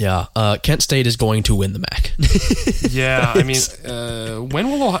time. Yeah. Kent State is going to win the MAC. Yeah. I mean,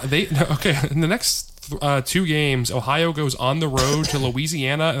 when will in the next 2 games, Ohio goes on the road to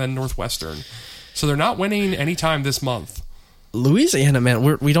Louisiana and then Northwestern. So they're not winning anytime this month. Louisiana,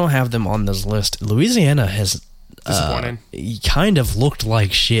 man, we don't have them on this list. Louisiana has disappointing. Kind of looked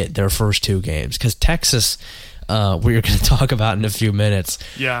like shit their first 2 games because Texas we're going to talk about in a few minutes.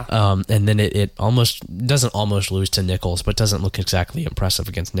 Yeah. And then it doesn't almost lose to Nicholls, but doesn't look exactly impressive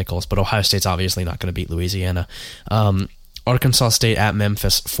against Nicholls. But Ohio State's obviously not going to beat Louisiana. Arkansas State at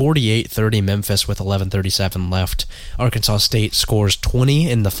Memphis, 48-30 Memphis with 11:37 left. Arkansas State scores 20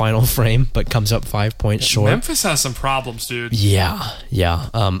 in the final frame, but comes up 5 points short. Memphis has some problems, dude. Yeah.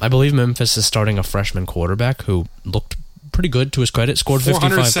 I believe Memphis is starting a freshman quarterback who looked pretty good to his credit, scored 55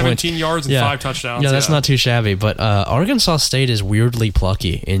 points. 417 yards and 5 touchdowns. Yeah, that's not too shabby. But Arkansas State is weirdly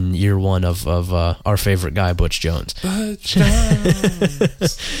plucky in year one of our favorite guy, Butch Jones. Butch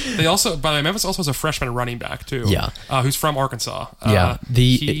Jones. They also, by the way, Memphis also has a freshman running back, too. Yeah. Who's from Arkansas.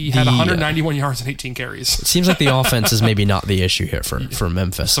 He had 191 yards and 18 carries. It seems like the offense is maybe not the issue here for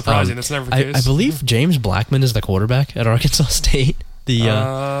Memphis. Surprising. That's never the case. I believe James Blackman is the quarterback at Arkansas State.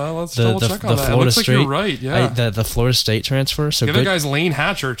 Let's double check on that. It looks like you're right. Yeah, the Florida State transfer. So the other guy's Lane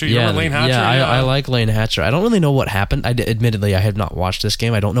Hatcher too. You remember Lane Hatcher? Yeah, I like Lane Hatcher. I don't really know what happened. Admittedly, I have not watched this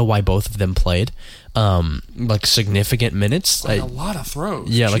game. I don't know why both of them played like significant minutes. A lot of throws.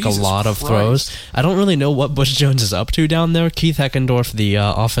 Yeah, like Jesus a lot of Christ. throws. I don't really know what Butch Jones is up to down there. Keith Heckendorf, the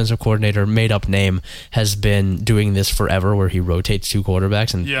offensive coordinator, made up name, has been doing this forever, where he rotates two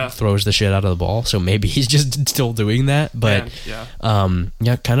quarterbacks and throws the shit out of the ball. So maybe he's just still doing that. But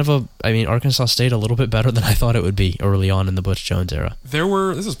Arkansas State a little bit better than I thought it would be early on in the Butch Jones era.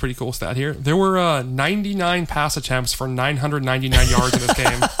 This is a pretty cool stat here. There were 99 pass attempts for 999 yards in this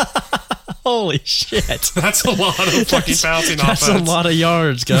game. Holy shit. That's a lot of fucking passing offense. That's a lot of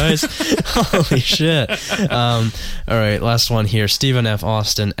yards, guys. Holy shit. All right, last one here. Stephen F.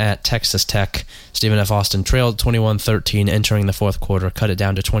 Austin at Texas Tech. Stephen F. Austin trailed 21-13 entering the fourth quarter, cut it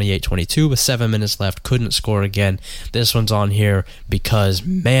down to 28-22 with 7 minutes left, couldn't score again. This one's on here because,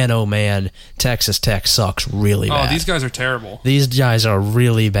 man, oh man, Texas Tech sucks really bad. Oh, these guys are terrible. These guys are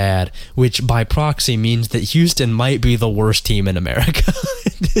really bad, which by proxy means that Houston might be the worst team in America.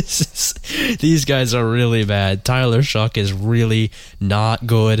 These guys are really bad. Tyler Shuck is really not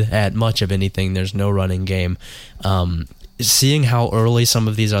good at much of anything. There's no running game. Seeing how early some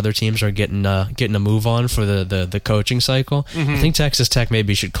of these other teams are getting a move on for the coaching cycle, I think Texas Tech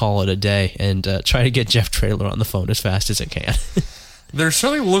maybe should call it a day and try to get Jeff Traylor on the phone as fast as it can. They're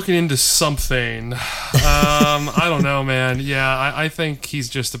certainly looking into something. I don't know, man. Yeah, I think he's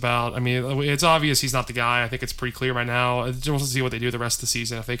just about... I mean, it's obvious he's not the guy. I think it's pretty clear by now. We'll see what they do the rest of the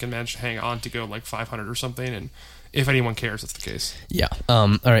season, if they can manage to hang on to go like 500 or something, and if anyone cares, that's the case. Yeah.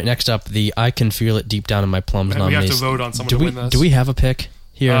 All right, next up, the I Can Feel It Deep Down in My Plums nominees. We have to vote on someone to win this. Do we have a pick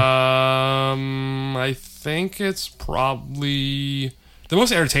here? I think it's probably... The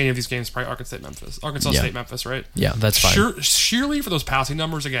most entertaining of these games is probably Arkansas State, Memphis, right? Yeah, that's fine. Surely for those passing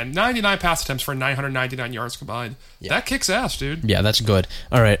numbers, again, 99 pass attempts for 999 yards combined. Yeah. That kicks ass, dude. Yeah, that's good.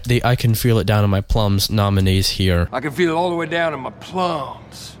 All right, the I Can Feel It Down in My Plums nominees here. I can feel it all the way down in my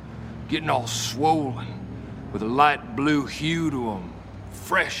plums, getting all swollen, with a light blue hue to them,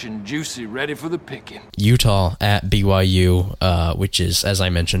 fresh and juicy, ready for the picking. Utah at BYU, which is, as I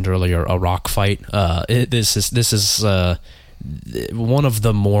mentioned earlier, a rock fight. This is one of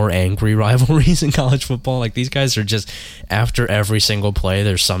the more angry rivalries in college football. Like, these guys are just, after every single play,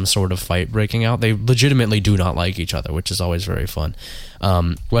 there's some sort of fight breaking out. They legitimately do not like each other, which is always very fun.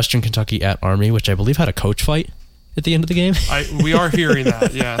 Western Kentucky at Army, which I believe had a coach fight at the end of the game. We are hearing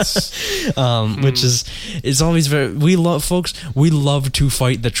that, yes. Which is always very... We love to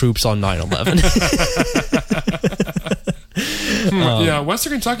fight the troops on 9/11. Yeah,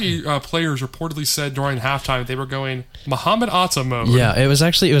 Western Kentucky players reportedly said during halftime that they were going Muhammad Atta mode. Yeah, it was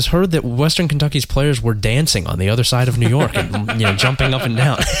heard that Western Kentucky's players were dancing on the other side of New York and jumping up and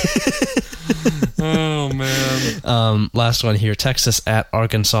down. Oh man. Last one here, Texas at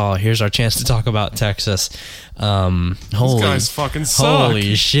Arkansas. Here's our chance to talk about Texas. These guys fucking suck.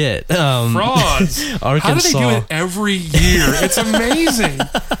 Holy shit. Frauds. Arkansas. How do they do it every year? It's amazing.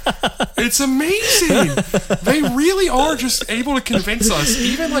 It's amazing. They really are just able to convince us,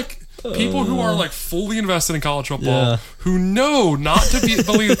 even like people who are like fully invested in college football, who know not to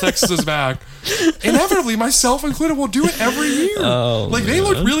believe Texas is back. Inevitably, myself included, will do it every year. They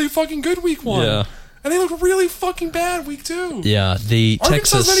looked really fucking good week one. Yeah. And they look really fucking bad week 2. Yeah,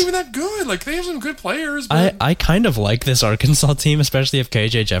 Arkansas's not even that good. Like, they have some good players. But I kind of like this Arkansas team, especially if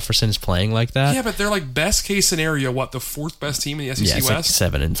KJ Jefferson is playing like that. Yeah, but they're like best case scenario, the 4th best team in the SEC West?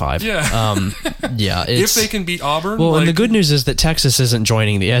 Like 7-5. Yeah. Yeah. If they can beat Auburn. Well, and the good news is that Texas isn't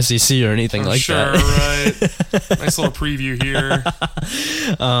joining the SEC or anything like that. Right. Nice little preview here.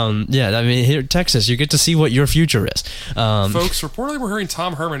 Yeah, I mean, here, Texas, you get to see what your future is. Folks, reportedly we're hearing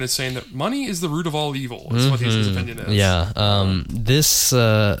Tom Herman is saying that money is the root of all all evil. Is what his opinion is. Yeah. This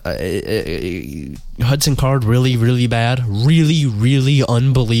Hudson Card really, really bad. Really, really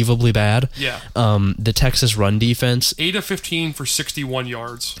unbelievably bad. Yeah. The Texas run defense. 8 of 15 for 61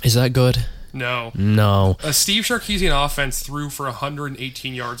 yards. Is that good? No. A Steve Sarkisian offense threw for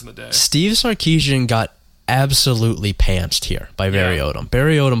 118 yards in the day. Steve Sarkisian got absolutely pantsed here by Barry Odom.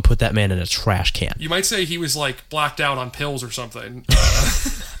 Barry Odom put that man in a trash can. You might say he was like blacked out on pills or something.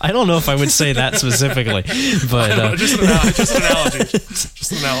 I don't know if I would say that specifically, but just an analogy.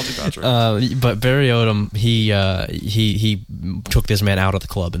 Just an analogy, Patrick. But Barry Odom, he took this man out of the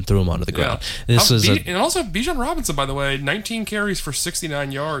club and threw him onto the ground. And also Bijan Robinson, by the way, 19 carries for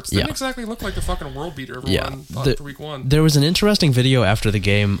 69 yards. Didn't exactly look like the fucking world beater everyone thought after week 1. There was an interesting video after the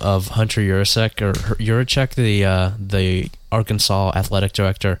game of Hunter Yurachek, the Arkansas athletic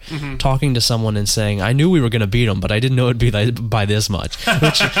director, talking to someone and saying, "I knew we were going to beat them, but I didn't know it'd be by this much,"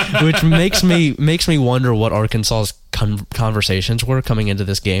 which makes me wonder what Arkansas's conversations were coming into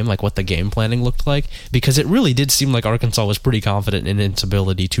this game, like what the game planning looked like, because it really did seem like Arkansas was pretty confident in its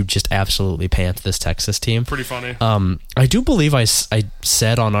ability to just absolutely pant this Texas team. Pretty funny. I do believe I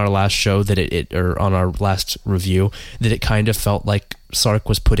said on our last show that or on our last review that it kind of felt like Sark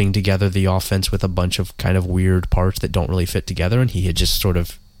was putting together the offense with a bunch of kind of weird parts that don't really fit together, and he had just sort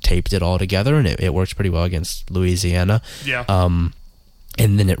of taped it all together, and it worked pretty well against Louisiana. Yeah.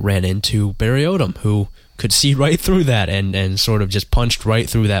 And then it ran into Barry Odom, who could see right through that and sort of just punched right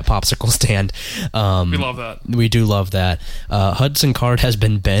through that popsicle stand. We love that. We do love that. Hudson Card has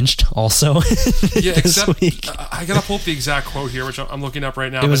been benched also. Yeah, except week. I gotta pull up the exact quote here, which I'm looking up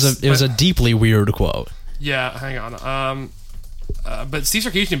right now. It was a deeply weird quote. Yeah, hang on. But Steve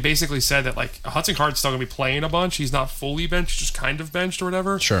Sarkisian basically said that like Hudson Card's still gonna be playing a bunch. He's not fully benched, just kind of benched or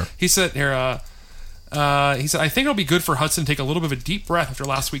whatever. Sure. He said here. He said, "I think it'll be good for Hudson to take a little bit of a deep breath after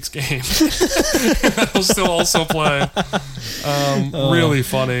last week's game." He'll still also play. Really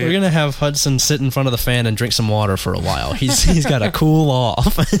funny. We're gonna have Hudson sit in front of the fan and drink some water for a while. He's got to cool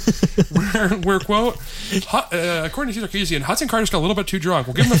off. We're quote, according to Sarkisian, Hudson Card just got a little bit too drunk.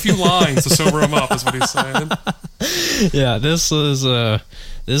 We'll give him a few lines to sober him up, is what he's saying. Yeah, this is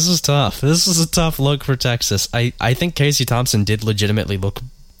tough. This is a tough look for Texas. I think Casey Thompson did legitimately look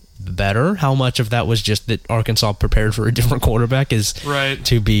better. How much of that was just that Arkansas prepared for a different quarterback is right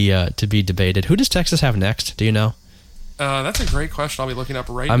to be debated. Who does Texas have next? Do you know? That's a great question. I'll be looking up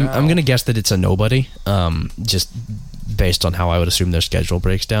now. I'm going to guess that it's a nobody. Just based on how I would assume their schedule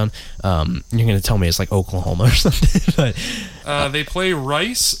breaks down. You're going to tell me it's like Oklahoma or something. But they play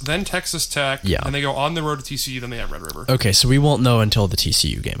Rice, then Texas Tech, yeah. And they go on the road to TCU, then they have Red River. Okay, so we won't know until the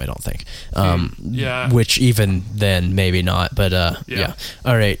TCU game, I don't think. Yeah. Which even then, maybe not. But yeah.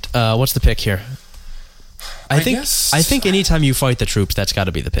 All right, what's the pick here? I think anytime you fight the troops, that's got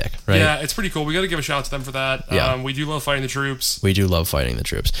to be the pick, right? Yeah, it's pretty cool. We got to give a shout out to them for that. Yeah. We do love fighting the troops. We do love fighting the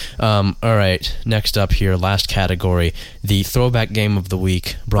troops. All right, next up here, last category, the throwback game of the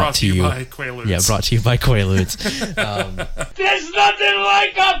week, brought to you by Quaaludes. Yeah, brought to you by Quaaludes. There's nothing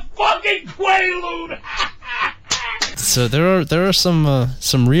like a fucking Quaalude. So there are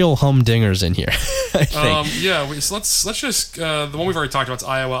some real humdingers in here. I think. So let's just the one we've already talked about is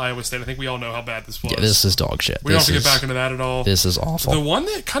Iowa State. I think we all know how bad this was. Yeah, this is dog shit. We don't have to get back into that at all. This is awful. The one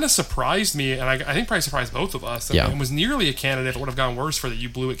that kind of surprised me, and I think probably surprised both of us, and was nearly a candidate if it would have gone worse for the You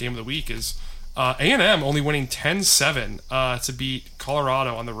Blew It game of the week, is A&M only winning 10-7 to beat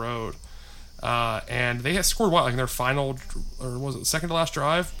Colorado on the road. And they had scored in their final, or was it second to last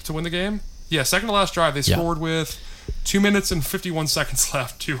drive to win the game? Yeah, second to last drive. They scored with 2 minutes and 51 seconds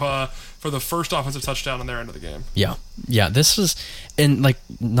left for the first offensive touchdown on their end of the game. Yeah. This was, and like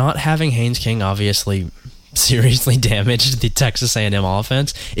not having Haynes King obviously seriously damaged the Texas A&M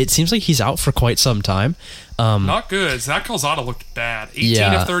offense. It seems like he's out for quite some time. Not good. Zach Calzada looked bad.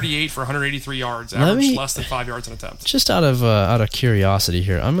 18 of 38 for 183 yards, averaged less than 5 yards an attempt. Just out of curiosity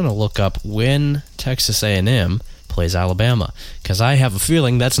here, I'm going to look up when Texas A&M plays Alabama, because I have a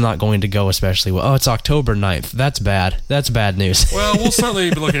feeling that's not going to go especially well. Oh, it's October 9th. That's bad. That's bad news. Well, we'll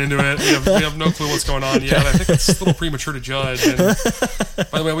certainly be looking into it. We have no clue what's going on yet. I think it's a little premature to judge. And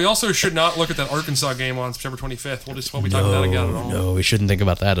by the way, we also should not look at that Arkansas game on September 25th. We'll be talking about that again at all. No, we shouldn't think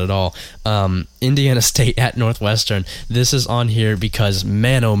about that at all. Indiana State at Northwestern. This is on here because,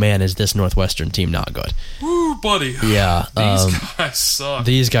 man, oh man, is this Northwestern team not good. Woo, buddy. Yeah. These guys suck.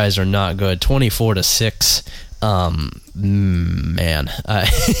 These guys are not good. 24-6. Man, I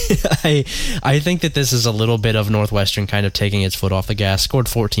think that this is a little bit of Northwestern kind of taking its foot off the gas. Scored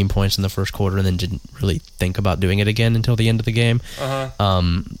 14 points in the first quarter and then didn't really think about doing it again until the end of the game.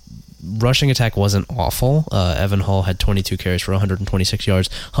 Rushing attack wasn't awful. Evan Hull had 22 carries for 126 yards.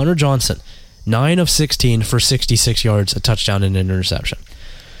 Hunter Johnson 9 of 16 for 66 yards, a touchdown, and an interception.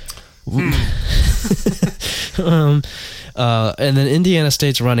 And then Indiana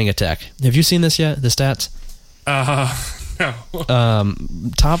State's running attack. Have you seen this yet, the stats? No.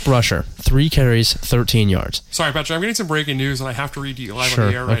 Top rusher, 3 carries, 13 yards. Sorry, Patrick, I'm getting some breaking news, and I have to read to you live Sure,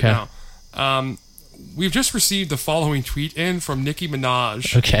 on the air right okay. now. We've just received the following tweet in from Nicki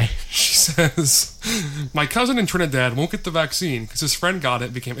Minaj. Okay. She says, "My cousin in Trinidad won't get the vaccine because his friend got it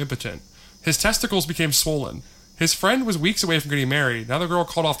and became impotent. His testicles became swollen. His friend was weeks away from getting married. Now the girl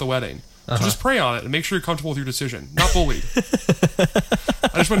called off the wedding. So just pray on it and make sure you're comfortable with your decision. Not bullied."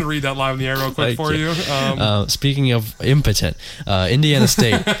 I just wanted to read that live in the air real quick for you. Speaking of impotent, Indiana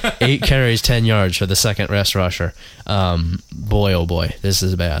State, 8 carries, 10 yards for the second best rusher. Boy, oh boy, this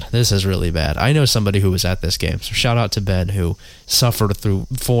is bad. This is really bad. I know somebody who was at this game, so shout out to Ben, who suffered through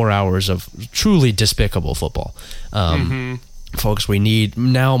 4 hours of truly despicable football. Folks, we need,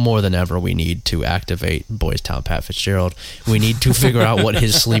 now more than ever, we need to activate Boys Town Pat Fitzgerald. We need to figure out what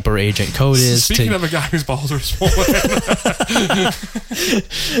his sleeper agent code is. Speaking of a guy whose balls are swollen.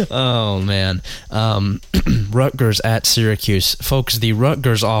 Oh, man. Rutgers at Syracuse. Folks, the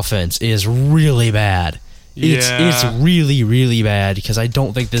Rutgers offense is really bad. It's really, really bad because I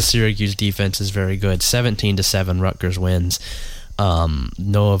don't think this Syracuse defense is very good. 17-7, Rutgers wins.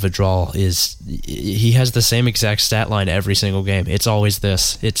 Noah Vidal he has the same exact stat line every single game. It's always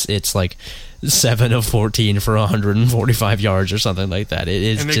this. It's like 7 of 14 for 145 yards or something like that.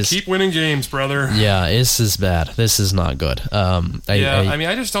 And they keep winning games, brother. Yeah, this is bad. This is not good.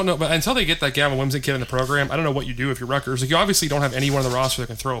 I just don't know. But until they get that Gavin Wimsatt kid in the program, I don't know what you do if you're Rutgers. Like, you obviously don't have anyone on the roster that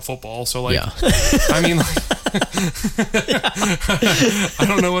can throw a football. So, like, yeah. I mean, I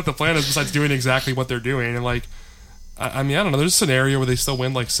don't know what the plan is besides doing exactly what they're doing. And, like, I mean, I don't know. There's a scenario where they still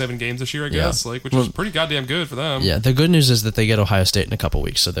win like 7 games this year, I guess, which is pretty goddamn good for them. Yeah, the good news is that they get Ohio State in a couple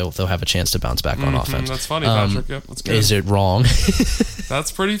weeks, so they'll have a chance to bounce back on offense. That's funny, Patrick. Yep, that's good. Is it wrong?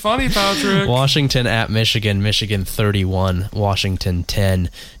 That's pretty funny, Patrick. Washington at Michigan. Michigan 31, Washington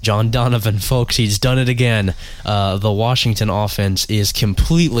 10. John Donovan, folks, he's done it again. The Washington offense is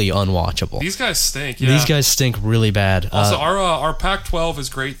completely unwatchable. These guys stink. Yeah. These guys stink really bad. Also, our Pac-12 is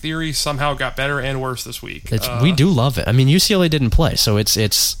great theory somehow got better and worse this week. We do love it. I mean, UCLA didn't play, so it's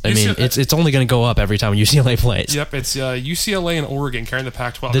only going to go up every time UCLA plays. Yep, it's UCLA and Oregon carrying the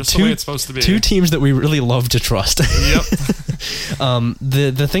Pac-12. That's the way it's supposed to be. 2 teams that we really love to trust. Yep.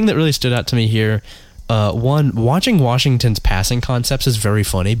 The thing that really stood out to me here, one, watching Washington's passing concepts is very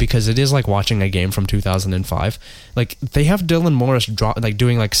funny because it is like watching a game from 2005. Like, they have Dylan Morris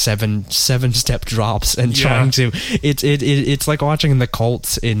doing like seven step drops and trying to. It's like watching the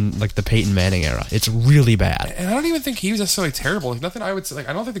Colts in like the Peyton Manning era. It's really bad. And I don't even think he was necessarily terrible. Like, nothing I would say. Like,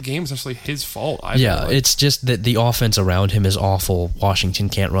 I don't think the game is necessarily his fault either. Yeah, it's just that the offense around him is awful. Washington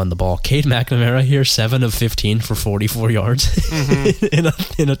can't run the ball. Cade McNamara here, 7 of 15 for 44 yards in a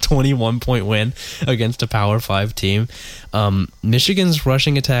 21-point win against a Power 5 team. Michigan's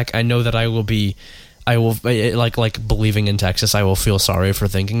rushing attack, I know that I will like believing in Texas, I will feel sorry for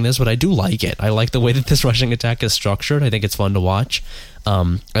thinking this, but I do like it. I like the way that this rushing attack is structured. I think it's fun to watch.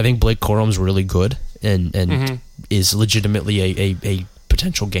 I think Blake Corum's really good and is legitimately a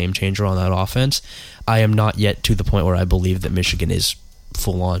potential game changer on that offense. I am not yet to the point where I believe that Michigan is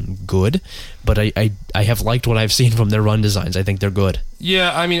full on good, but I have liked what I've seen from their run designs. I think they're good.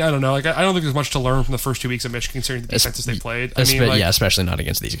 Yeah, I mean, I don't know. Like, I don't think there's much to learn from the first 2 weeks of Michigan considering the defenses they played. Especially not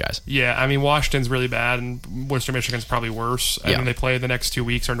against these guys. Yeah, I mean, Washington's really bad and Western Michigan's probably worse. I mean, they play the next 2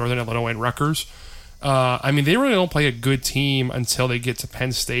 weeks are Northern Illinois and Rutgers. I mean, they really don't play a good team until they get to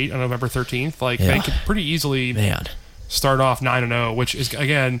Penn State on November 13th. Like, they could pretty easily start off 9-0, which is,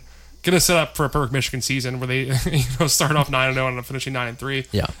 again, going to set up for a perfect Michigan season where they start off 9-0 and finishing 9-3.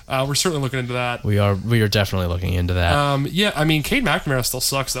 Yeah, we're certainly looking into that. We are definitely looking into that. I mean, Cade McNamara still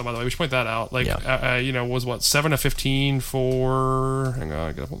sucks though. By the way, we should point that out. Like, was what 7 of 15 for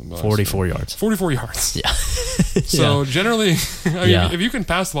 44 yards. 44 yards. Yeah. So generally, I mean, if you can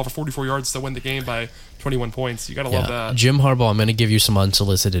pass the ball for 44 yards to win the game by 21 points, you gotta love that. Jim Harbaugh, I'm going to give you some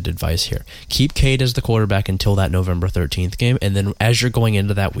unsolicited advice here. Keep Cade as the quarterback until that November 13th game, and then as you're going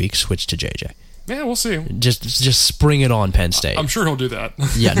into that week, switch to JJ. Yeah, we'll see. Just spring it on Penn State. I'm sure he'll do that.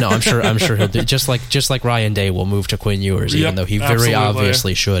 Yeah, no, I'm sure he'll do. Just like Ryan Day will move to Quinn Ewers, even though he very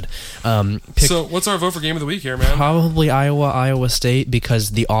obviously should. So, what's our vote for game of the week here, man? Probably Iowa State,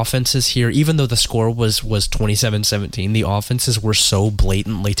 because the offenses here, even though the score was 27-17, the offenses were so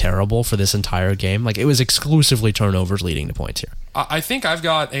blatantly terrible for this entire game. Like, it was exclusively turnovers leading to points here. I think I've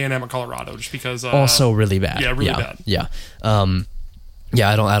got A&M at Colorado just because. Also really bad. Yeah, really bad. Yeah. Yeah,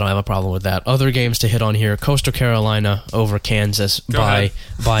 I don't have a problem with that. Other games to hit on here: Coastal Carolina over Kansas by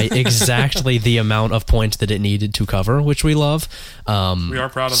exactly the amount of points that it needed to cover, which we love. We are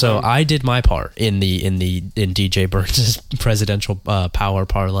proud of so them. I did my part in DJ Burns' presidential power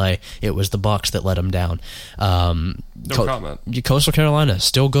parlay. It was the Bucks that let him down. No comment. Coastal Carolina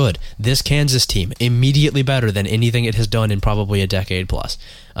still good. This Kansas team immediately better than anything it has done in probably a decade plus.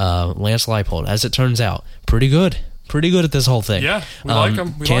 Lance Leipold, as it turns out, pretty good at this whole thing. Yeah, we like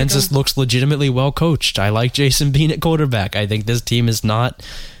him. Kansas looks legitimately well coached. I like Jason Bean at quarterback. I think this team is not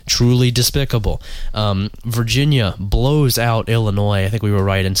truly despicable. Virginia blows out Illinois. I think we were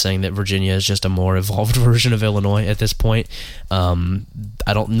right in saying that Virginia is just a more evolved version of Illinois at this point.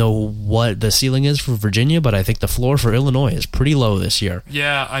 I don't know what the ceiling is for Virginia, but I think the floor for Illinois is pretty low this year.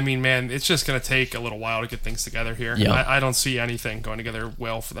 Yeah, I mean, man, it's just going to take a little while to get things together here. Yeah. I don't see anything going together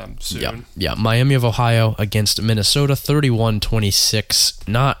well for them soon. Yeah. Miami of Ohio against Minnesota, 31-26.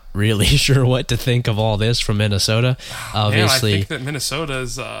 Not really sure what to think of all this from Minnesota. Obviously, man, I think that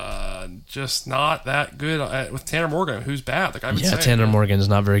Minnesota's just not that good with Tanner Morgan, who's bad. Like I've been saying, Tanner Morgan is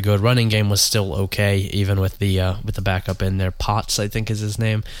not very good. Running game was still okay, even with the backup in there. Potts, I think, is his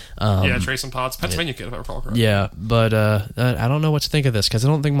name. Trayson Potts, Pennsylvania kid, if I recall correctly. Yeah, but I don't know what to think of this because I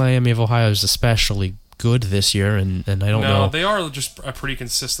don't think Miami of Ohio is especially good this year, and I don't know. No, they are just a pretty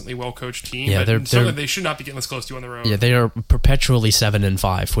consistently well-coached team. Yeah, but they should not be getting this close to you on the road. Yeah, they are perpetually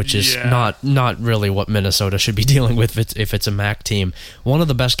 7-5, which is not really what Minnesota should be dealing with if it's a MAC team. One of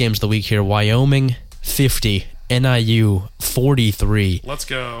the best games of the week here: Wyoming 50, NIU 43. Let's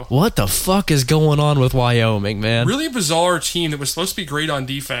go. What the fuck is going on with Wyoming, man? Really bizarre team that was supposed to be great on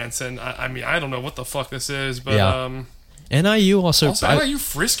defense, and I mean, I don't know what the fuck this is, but NIU also NIU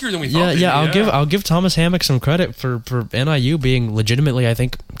friskier than we thought. I'll give Thomas Hammock some credit for NIU being legitimately, I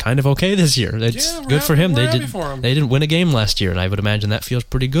think, kind of okay this year. It's good for him. They didn't win a game last year, and I would imagine that feels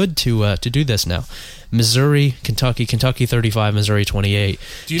pretty good to do this now. Missouri, Kentucky 35, Missouri 28.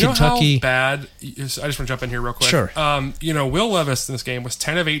 Do you know how bad? I just want to jump in here real quick. Sure. Will Levis in this game was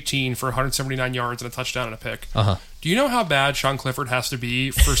 10 of 18 for 179 yards and a touchdown and a pick. Do you know how bad Sean Clifford has to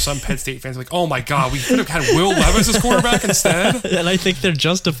be for some Penn State fans? Like, oh my God, we could have had Will Levis as quarterback instead. And I think they're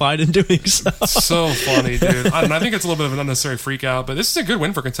justified in doing so. So funny, dude. I think it's a little bit of an unnecessary freak out, but this is a good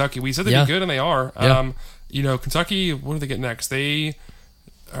win for Kentucky. We said they'd be good, and they are. Yeah. Kentucky, what do they get next? They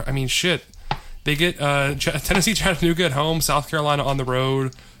get Tennessee, Chattanooga at home, South Carolina on the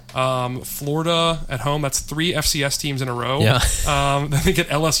road, Florida at home. That's 3 FCS teams in a row. Yeah. Then they get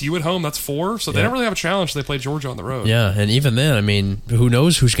LSU at home. That's 4. So they don't really have a challenge. They play Georgia on the road. Yeah, and even then, I mean, who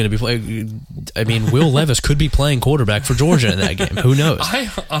knows who's going to be playing? I mean, Will Levis could be playing quarterback for Georgia in that game. Who knows? I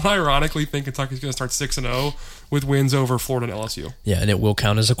unironically think Kentucky's going to start 6-0 with wins over Florida and LSU. Yeah, and it will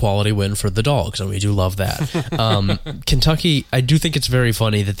count as a quality win for the Dogs, and we do love that. Kentucky, I do think it's very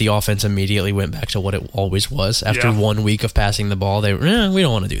funny that the offense immediately went back to what it always was. After 1 week of passing the ball, we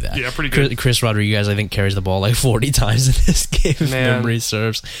don't want to do that. Yeah, pretty good. Chris Rodriguez, I think, carries the ball like 40 times in this game, if memory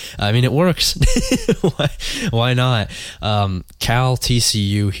serves. I mean, it works. Why not? Cal,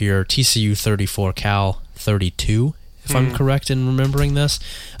 TCU here. TCU 34, Cal 32. If I'm correct in remembering this,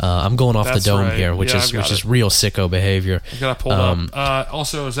 I'm going off the dome here, which is real sicko behavior. I got pulled up.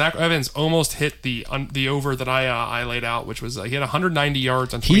 Also, Zach Evans almost hit the over that I laid out, which was he had 190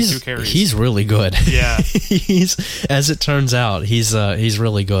 yards on 22 carries. He's really good. Yeah, as it turns out, he's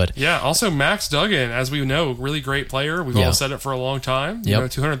really good. Yeah. Also, Max Duggan, as we know, really great player. We've all said it for a long time.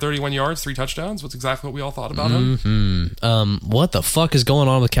 231 yards, 3 touchdowns. That's exactly what we all thought about him. What the fuck is going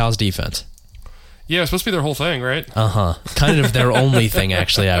on with Cal's defense? Yeah, it's supposed to be their whole thing, right? Kind of their only thing,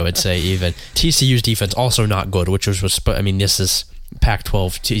 actually, I would say, even. TCU's defense also not good, which was I mean, this is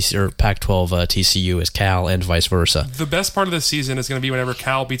Pac-12 TCU is Cal and vice versa. The best part of this season is going to be whenever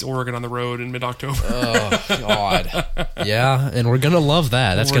Cal beats Oregon on the road in mid-October. Oh, God. Yeah, and we're going to love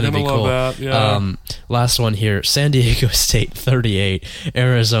that. That's going to be cool. That, yeah. Last one here. San Diego State 38,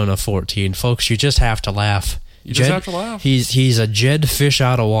 Arizona 14. Folks, you just have to laugh. You just have to laugh. He's a Jed fish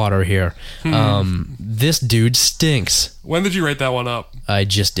out of water here. This dude stinks. When did you rate that one up? I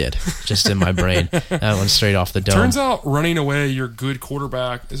just did. Just in my brain. That one straight off the dome. Turns out running away your good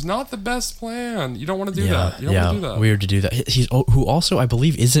quarterback is not the best plan. You don't want to do that. You don't want to do that. Weird to do that. He's who also, I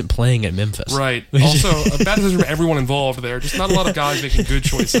believe, isn't playing at Memphis. Right. Also, a bad decision for everyone involved there. Just not a lot of guys making good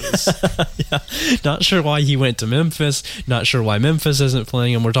choices. Not sure why he went to Memphis. Not sure why Memphis isn't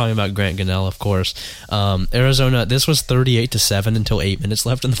playing him. We're talking about Grant Gunnell, of course. Arizona, this was 38-7 until 8 minutes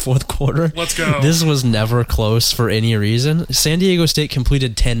left in the fourth quarter. Let's go. This was never close for any reason. San Diego State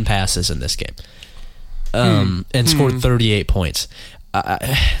completed 10 passes in this game and scored 38 points.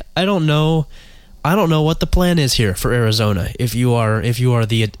 I don't know I don't know what the plan is here for Arizona. If you are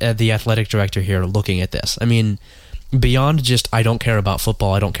the athletic director here looking at this, I mean, beyond just I don't care about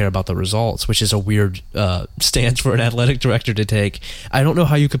football, I don't care about the results, which is a weird stance for an athletic director to take. I don't know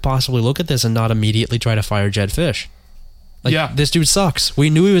how you could possibly look at this and not immediately try to fire Jedd Fisch. Like, this dude sucks. We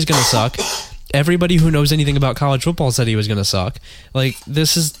knew he was going to suck. Everybody who knows anything about college football said he was going to suck. Like,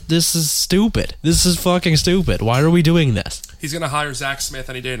 this is stupid. This is fucking stupid. Why are we doing this? He's going to hire Zach Smith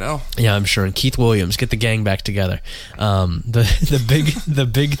any day now. Yeah, I'm sure. And Keith Williams, get the gang back together. The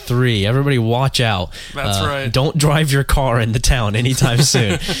big three. Everybody watch out. That's right. Don't drive your car into town anytime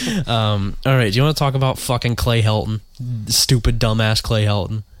soon. All right, do you want to talk about fucking Clay Helton? Stupid, dumbass Clay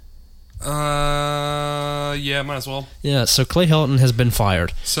Helton. Yeah, might as well. Yeah, so Clay Helton has been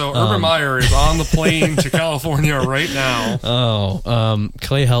fired. So Urban Meyer is on the plane to California right now.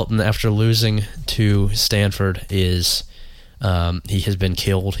 Clay Helton, after losing to Stanford, is he has been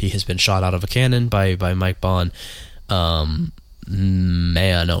killed. He has been shot out of a cannon by Mike Bond.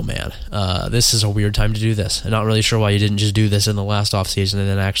 Man, oh man, this is a weird time to do this. I'm not really sure why you didn't just do this in the last offseason and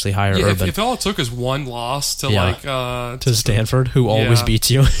then actually hire Urban. If all it took is one loss to to Stanford, who always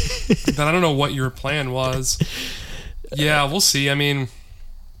beats you, then I don't know what your plan was. Yeah, we'll see. I mean,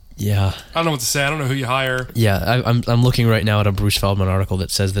 yeah, I don't know what to say. I don't know who you hire. Yeah, I'm looking right now at a Bruce Feldman article that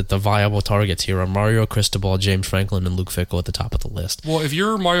says that the viable targets here are Mario Cristobal, James Franklin, and Luke Fickell at the top of the list. Well, if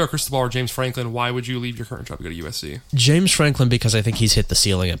you're Mario Cristobal or James Franklin, why would you leave your current job to go to USC? James Franklin, because I think he's hit the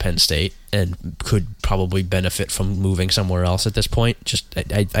ceiling at Penn State and could probably benefit from moving somewhere else at this point. Just,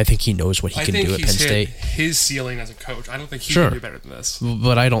 I think he knows what he can do at Penn State. His ceiling as a coach. I don't think he can do better than this.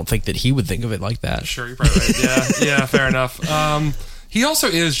 But I don't think that he would think of it like that. Sure, you're probably right. Yeah, fair enough. He also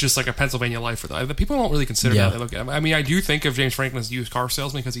is just like a Pennsylvania lifer, though. People don't really consider that. They look at him. I mean, I do think of James Franklin as a used car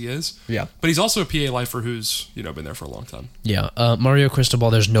salesman because he is. Yeah. But he's also a PA lifer who's been there for a long time. Yeah. Mario Cristobal,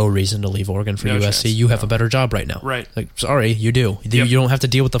 there's no reason to leave Oregon for USC. Chance. You have a better job right now. Right. Like, sorry, you do. You don't have to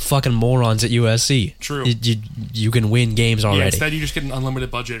deal with the fucking morons at USC. True. You can win games already. Yeah, instead you just get an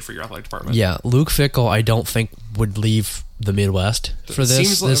unlimited budget for your athletic department. Yeah. Luke Fickell, I don't think would leave the Midwest for this.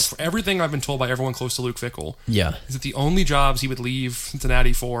 Seems like, for everything I've been told by everyone close to Luke Fickell, is that the only jobs he would leave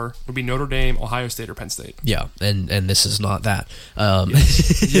Cincinnati for would be Notre Dame, Ohio State, or Penn State. Yeah, and this is not that. I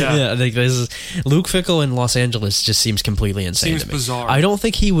think this is Luke Fickell in Los Angeles just seems completely insane to me. Bizarre. I don't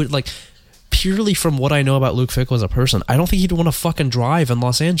think he would, like, purely from what I know about Luke Fickell as a person, I don't think he'd want to fucking drive in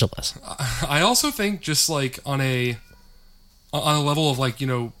Los Angeles. I also think just like on a level of like,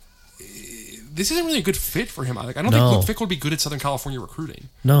 this isn't really a good fit for him. Like, I don't think Luke Fickell would be good at Southern California recruiting.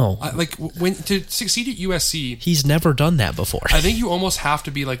 No. When to succeed at USC, he's never done that before. I think you almost have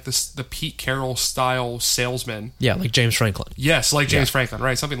to be like the Pete Carroll style salesman. Yeah, like James Franklin. Yes, like James Franklin,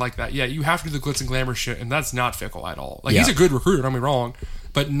 right? Something like that. Yeah, you have to do the glitz and glamour shit, and that's not Fickell at all. Like, he's a good recruiter, don't get me wrong,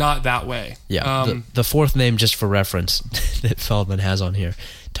 but not that way. Yeah. The fourth name, just for reference, that Feldman has on here,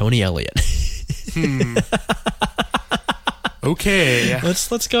 Tony Elliott. Okay.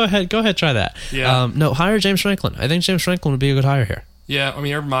 Let's go ahead. Go ahead, try that. Yeah. No, hire James Franklin. I think James Franklin would be a good hire here. Yeah, I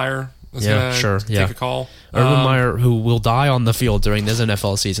mean, Urban Meyer is going to take a call. Urban Meyer, who will die on the field during this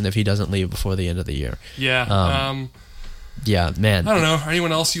NFL season if he doesn't leave before the end of the year. Yeah. Yeah, man. I don't know.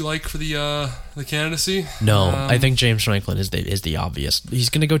 Anyone else you like for the candidacy? No, I think James Franklin is the obvious.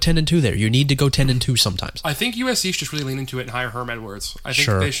 He's going to go 10-2 there. You need to go 10-2 sometimes. I think USC should just really lean into it and hire Herm Edwards. I think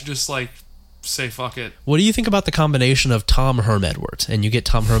they should just say fuck it. What do you think about the combination of Tom Herm Edwards and you get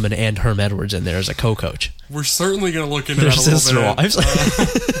Tom Herman and Herm Edwards in there as a co-coach? We're certainly going to look into that a little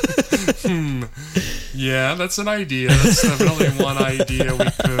bit. Yeah, that's an idea. That's definitely one idea we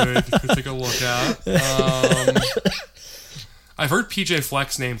could take a look at. I've heard PJ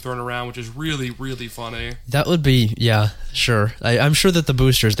Fleck's name thrown around, which is really, really funny. That would be, sure. I'm sure that the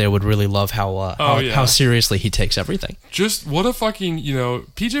boosters there would really love how seriously he takes everything. Just what a fucking,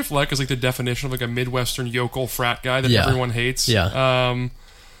 PJ Fleck is like the definition of like a Midwestern yokel frat guy that everyone hates. Yeah.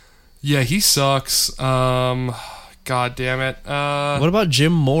 He sucks. God damn it. What about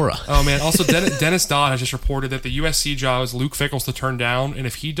Jim Mora? Oh, man. Also, Dennis Dodd has just reported that the USC job is Luke Fickell's to turn down, and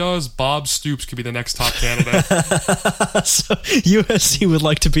if he does, Bob Stoops could be the next top candidate. So USC would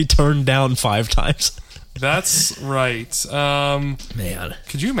like to be turned down 5 times. That's right. Man.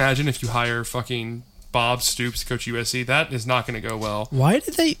 Could you imagine if you hire fucking Bob Stoops to coach USC? That is not going to go well. Why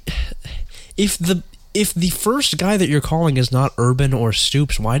did they... If the first guy that you're calling is not Urban or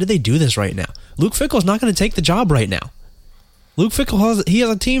Stoops, why do they do this right now? Luke Fickell's not going to take the job right now. Luke Fickell has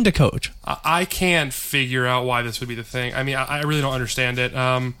a team to coach. I can't figure out why this would be the thing. I mean, I really don't understand it.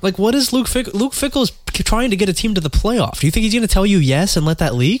 What is Luke Fickell? Luke Fickell is trying to get a team to the playoff. Do you think he's going to tell you yes and let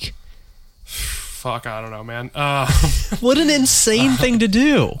that leak? fuck, I don't know, man. What an insane thing to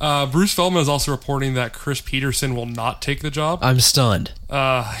do. Bruce Feldman is also reporting that Chris Peterson will not take the job. I'm stunned.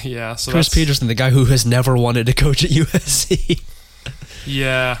 Yeah. So Chris Peterson, the guy who has never wanted to coach at USC.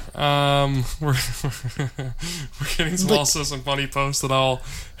 Yeah. We're getting some funny posts that I'll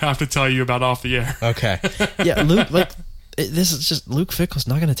have to tell you about off the air. Okay. Yeah, Luke. This is just Luke Fickell's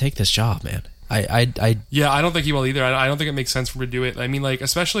not going to take this job, man. Yeah, I don't think he will either. I don't think it makes sense for him to do it. I mean, like,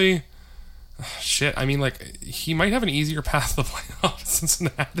 especially, shit. I mean, like, he might have an easier path to playoff at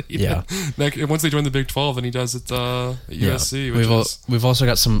Cincinnati. Yeah. Once they join the Big 12 than he does at USC. We've also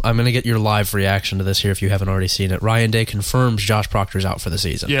got some. I'm going to get your live reaction to this here if you haven't already seen it. Ryan Day confirms Josh Proctor's out for the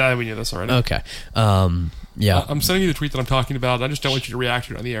season. Yeah, we knew this already. Okay. Yeah. I'm sending you the tweet that I'm talking about. I just don't want you to react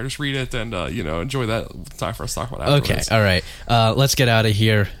to it on the air. Just read it and enjoy that time for us to talk about it afterwards. Okay, all right. Let's get out of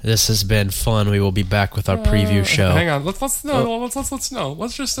here. This has been fun. We will be back with our preview show. Hang on. Let's know.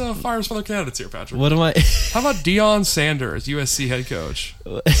 Let's just fire some other candidates here, Patrick. What am I? How about Deion Sanders, USC head coach?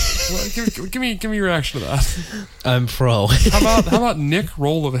 Give me your reaction to that. I'm pro. How about Nick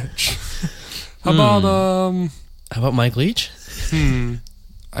Rolovich? How about Mike Leach?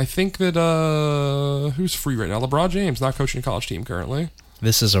 I think that who's free right now? LeBron James, not coaching a college team currently.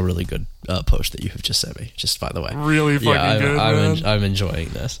 This is a really good post that you have just sent me, just by the way. Really fucking good, man. I'm enjoying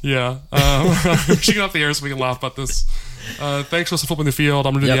this. Yeah. We should get off the air so we can laugh about this. Thanks for flipping the field.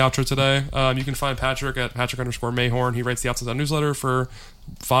 I'm going to do the outro today. You can find Patrick at Patrick_Mayhorn. He writes the Outside Down newsletter for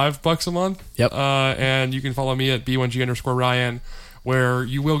 $5 a month. Yep. And you can follow me at B1G_Ryan, where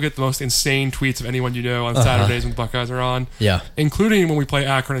you will get the most insane tweets of anyone you know on Saturdays when the Buckeyes are on. Yeah. Including when we play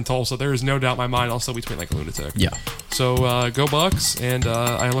Akron and Tulsa. There is no doubt in my mind I'll still be tweeting like a lunatic. Yeah. So go Bucks, and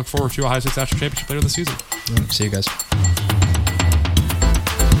I look forward to Ohio State's national championship later this season. See you guys.